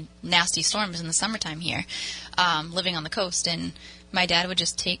some really nasty storms in the summertime here, living on the coast, and my dad would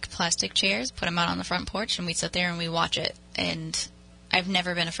just take plastic chairs, put them out on the front porch, and we'd sit there and we watch it. And I've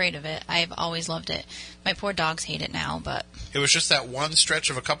never been afraid of it. I've always loved it. My poor dogs hate it now, but it was just that one stretch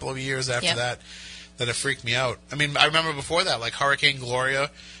of a couple of years after that it freaked me out. I mean, I remember before that, like Hurricane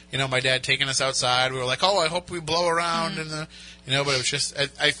Gloria. You know, my dad taking us outside. We were like, "Oh, I hope we blow around," and you know, but it was just.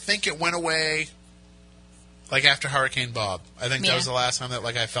 I think it went away. Like after Hurricane Bob, I think that was the last time that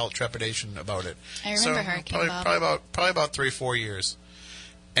like I felt trepidation about it. I remember Hurricane Bob. Probably about 3-4 years.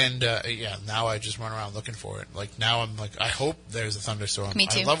 And now I just run around looking for it. Like now I'm like, I hope there's a thunderstorm. Me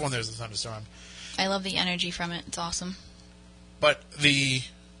too. I love when there's a thunderstorm. I love the energy from it. It's awesome. But I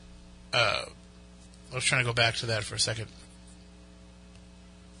was trying to go back to that for a second.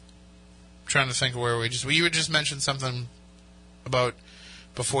 I'm trying to think where you would just mention something about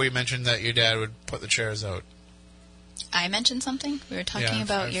before you mentioned that your dad would put the chairs out. I mentioned something? We were talking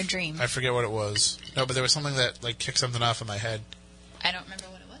about your dream. I forget what it was. No, but there was something that like kicked something off in my head. I don't remember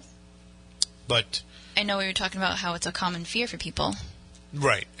what it was. But I know we were talking about how it's a common fear for people.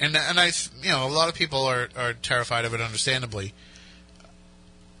 Right. And I a lot of people are terrified of it understandably.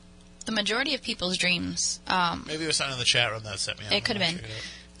 The majority of people's dreams maybe it was something in the chat room that set me up. It could have been.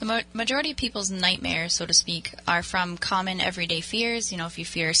 The majority of people's nightmares, so to speak, are from common everyday fears. You know, if you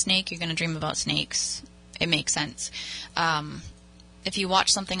fear a snake, you're going to dream about snakes. It makes sense. If you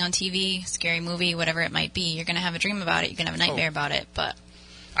watch something on TV, scary movie, whatever it might be, you're going to have a dream about it. You're going to have a nightmare about it. But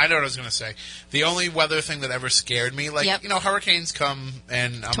I know what I was going to say. The only weather thing that ever scared me, like, you know, hurricanes come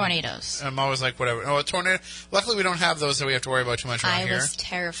and... tornadoes. I'm always like, whatever. Oh, a tornado. Luckily, we don't have those that we have to worry about too much around here. I was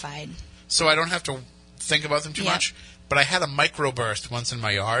terrified. So I don't have to think about them too much. But I had a microburst once in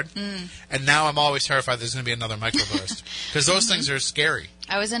my yard, and now I'm always terrified there's going to be another microburst. Because those things are scary.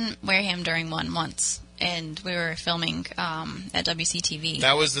 I was in Wareham during one once, and we were filming at WCTV.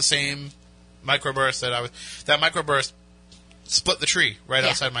 That was the same microburst that microburst split the tree right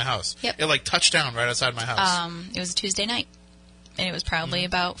outside my house. Yep. It, like, touched down right outside my house. It was a Tuesday night, and it was probably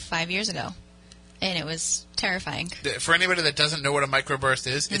about 5 years ago. And it was terrifying. For anybody that doesn't know what a microburst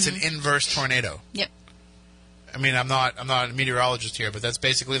is, it's an inverse tornado. Yep. I mean, I'm not a meteorologist here, but that's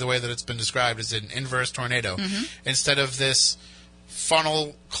basically the way that it's been described as an inverse tornado. Instead of this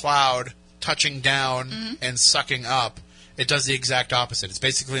funnel cloud touching down and sucking up, it does the exact opposite. It's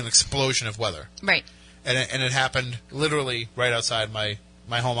basically an explosion of weather. Right. And it happened literally right outside my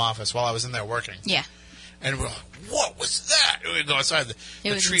home office while I was in there working. Yeah. And we're like, what was that? We go outside,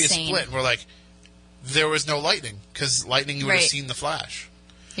 the tree is split, and we're like, there was no lightning, because lightning, you would have seen the flash.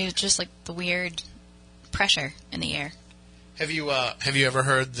 It was just like the weird pressure in the air. Have you ever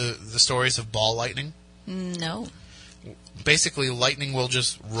heard the stories of ball lightning? No. Basically, lightning will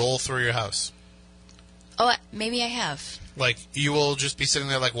just roll through your house. Oh, maybe I have. Like, you will just be sitting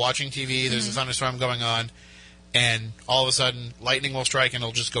there, like, watching TV, there's a thunderstorm going on, and all of a sudden, lightning will strike, and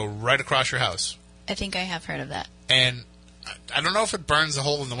it'll just go right across your house. I think I have heard of that. And I don't know if it burns a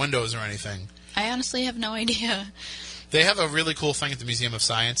hole in the windows or anything. I honestly have no idea. They have a really cool thing at the Museum of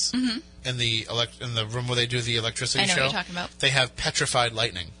Science in the room where they do the electricity show. I know what you're talking about. They have petrified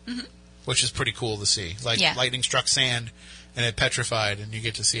lightning, which is pretty cool to see. Like, lightning struck sand, and it petrified, and you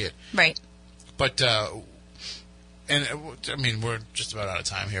get to see it. Right. But, I mean, we're just about out of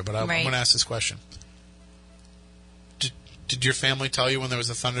time here, but I'm going to ask this question. Did your family tell you when there was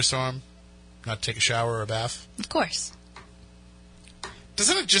a thunderstorm not to take a shower or a bath? Of course.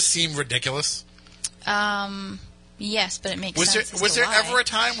 Doesn't it just seem ridiculous? Yes, but it makes sense. Was there ever a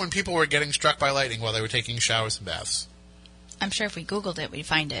time when people were getting struck by lightning while they were taking showers and baths? I'm sure if we Googled it, we'd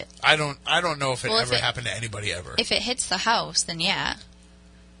find it. I don't know if it ever happened to anybody ever. If it hits the house, then yeah.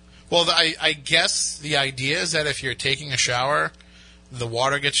 Well, I guess the idea is that if you're taking a shower, the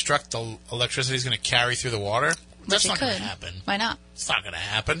water gets struck, the electricity is going to carry through the water. That's not going to happen. Why not? It's not going to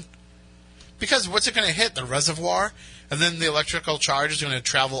happen. Because what's it going to hit? The reservoir? And then the electrical charge is going to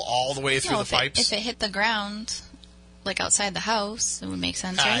travel all the way through the pipes? If it hit the ground, like outside the house, it would make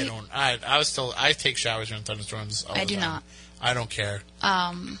sense, right? I take showers during thunderstorms all the time. I do not. I don't care.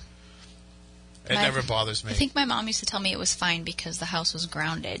 It never bothers me. I think my mom used to tell me it was fine because the house was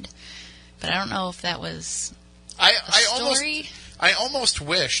grounded. But I don't know if that was a story. I almost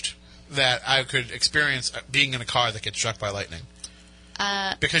wished that I could experience being in a car that gets struck by lightning.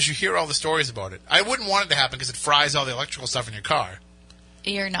 Because you hear all the stories about it. I wouldn't want it to happen because it fries all the electrical stuff in your car.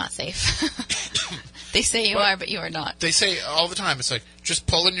 You're not safe. They say you are, but you are not. They say all the time, it's like, just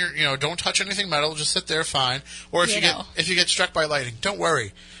pull in your, don't touch anything metal, just sit there fine. Or if you get struck by lightning, don't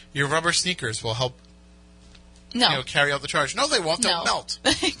worry. Your rubber sneakers will help carry out the charge. No, they won't. They'll melt.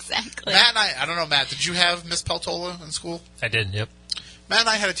 Exactly. Matt and I don't know, Matt, did you have Miss Peltola in school? I did, yep. Matt and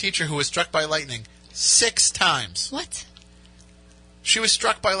I had a teacher who was struck by lightning 6 times. What? She was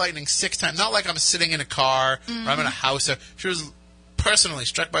struck by lightning 6 times. Not like I'm sitting in a car or I'm in a house. She was personally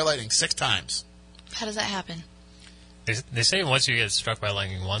struck by lightning 6 times. How does that happen? They say once you get struck by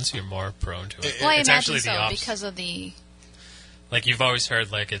lightning once, you're more prone to it. Well, I it's imagine actually so, the opposite. because of the... Like, you've always heard,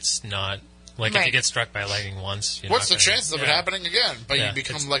 like, it's not... Like, if you get struck by lightning once, you're What's the not gonna, chances of it happening again? But you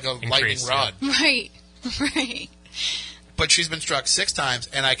become like a lightning rod. Right. But she's been struck 6 times,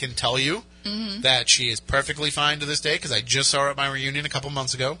 and I can tell you that she is perfectly fine to this day, because I just saw her at my reunion a couple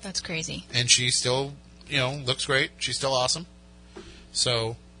months ago. That's crazy. And she still, looks great. She's still awesome.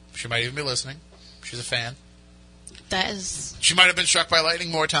 So, she might even be listening. She's a fan. That is... She might have been struck by lightning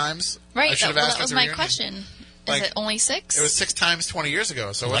more times. Right, I should have asked that was my question. Is it only 6? It was 6 times 20 years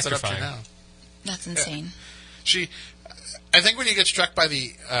ago, so what's it up to now? That's insane. I think when you get struck by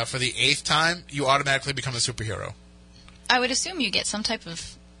for the 8th time, you automatically become a superhero. I would assume you get some type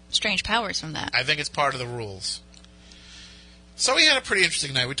of strange powers from that. I think it's part of the rules. So we had a pretty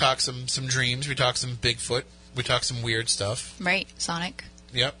interesting night. We talked some dreams. We talked some Bigfoot. We talked some weird stuff. Right, Sonic.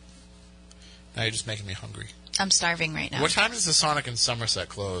 Yep. Now you're just making me hungry. I'm starving right now. What time does the Sonic in Somerset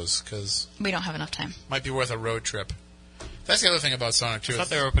close? Because we don't have enough time. Might be worth a road trip. That's the other thing about Sonic, too. I thought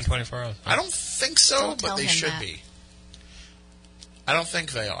they were open 24 hours. I don't think so, Don't but they should that. be. I don't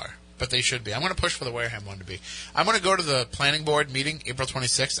think they are, but they should be. I'm going to push for the Wareham one to be. I'm going to go to the planning board meeting April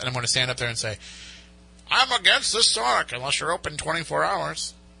 26th, and I'm going to stand up there and say, I'm against this Sonic unless you're open 24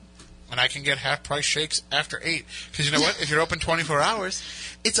 hours. And I can get half-price shakes after 8. Because you know what? If you're open 24 hours,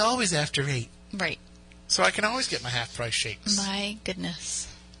 it's always after 8. Right. So I can always get my half-price shakes. My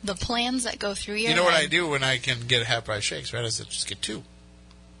goodness. The plans that go through your You know what head. I do when I can get half-price shakes, right? I said just get 2.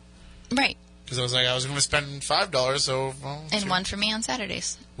 Right. Because I was like, I was going to spend $5, so... Well, and 2. one for me on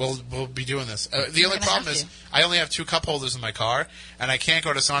Saturdays. We'll be doing this. The only problem is I only have 2 cup holders in my car, and I can't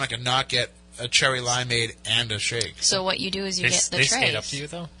go to Sonic and not get a cherry limeade and a shake. So what you do is you get the they trays. They skate up to you,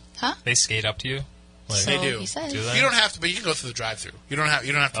 though? Huh? They skate up to you? Like, so they do. He says. Do they? You don't have to, but you can go through the drive-thru. You don't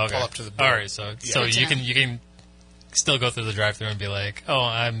have to pull up to the door. All right, so you can still go through the drive-thru and be like, oh,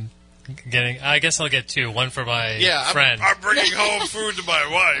 I guess I'll get 2, one for my friend. I'm bringing home food to my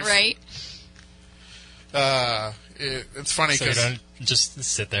wife. Right. It's funny because you don't just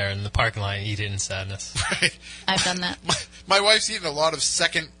sit there in the parking lot and eat it in sadness. Right. I've done that. My wife's eaten a lot of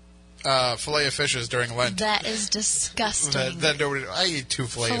second filet of fishes during Lent. That is disgusting. I eat 2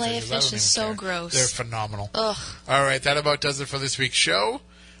 filet of fishes. Filet of fish is so gross. They're phenomenal. Ugh. All right, that about does it for this week's show.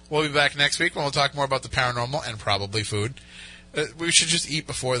 We'll be back next week when we'll talk more about the paranormal and probably food. We should just eat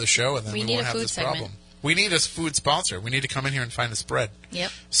before the show, and then we won't have this problem. We need a food sponsor. We need to come in here and find a spread.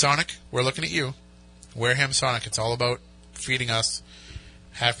 Yep. Sonic, we're looking at you. Wareham Sonic. It's all about feeding us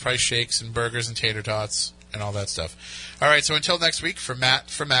half-price shakes and burgers and tater tots and all that stuff. All right, so until next week, for Matt,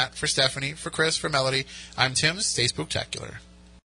 for Stephanie, for Chris, for Melody, I'm Tim. Stay spooktacular.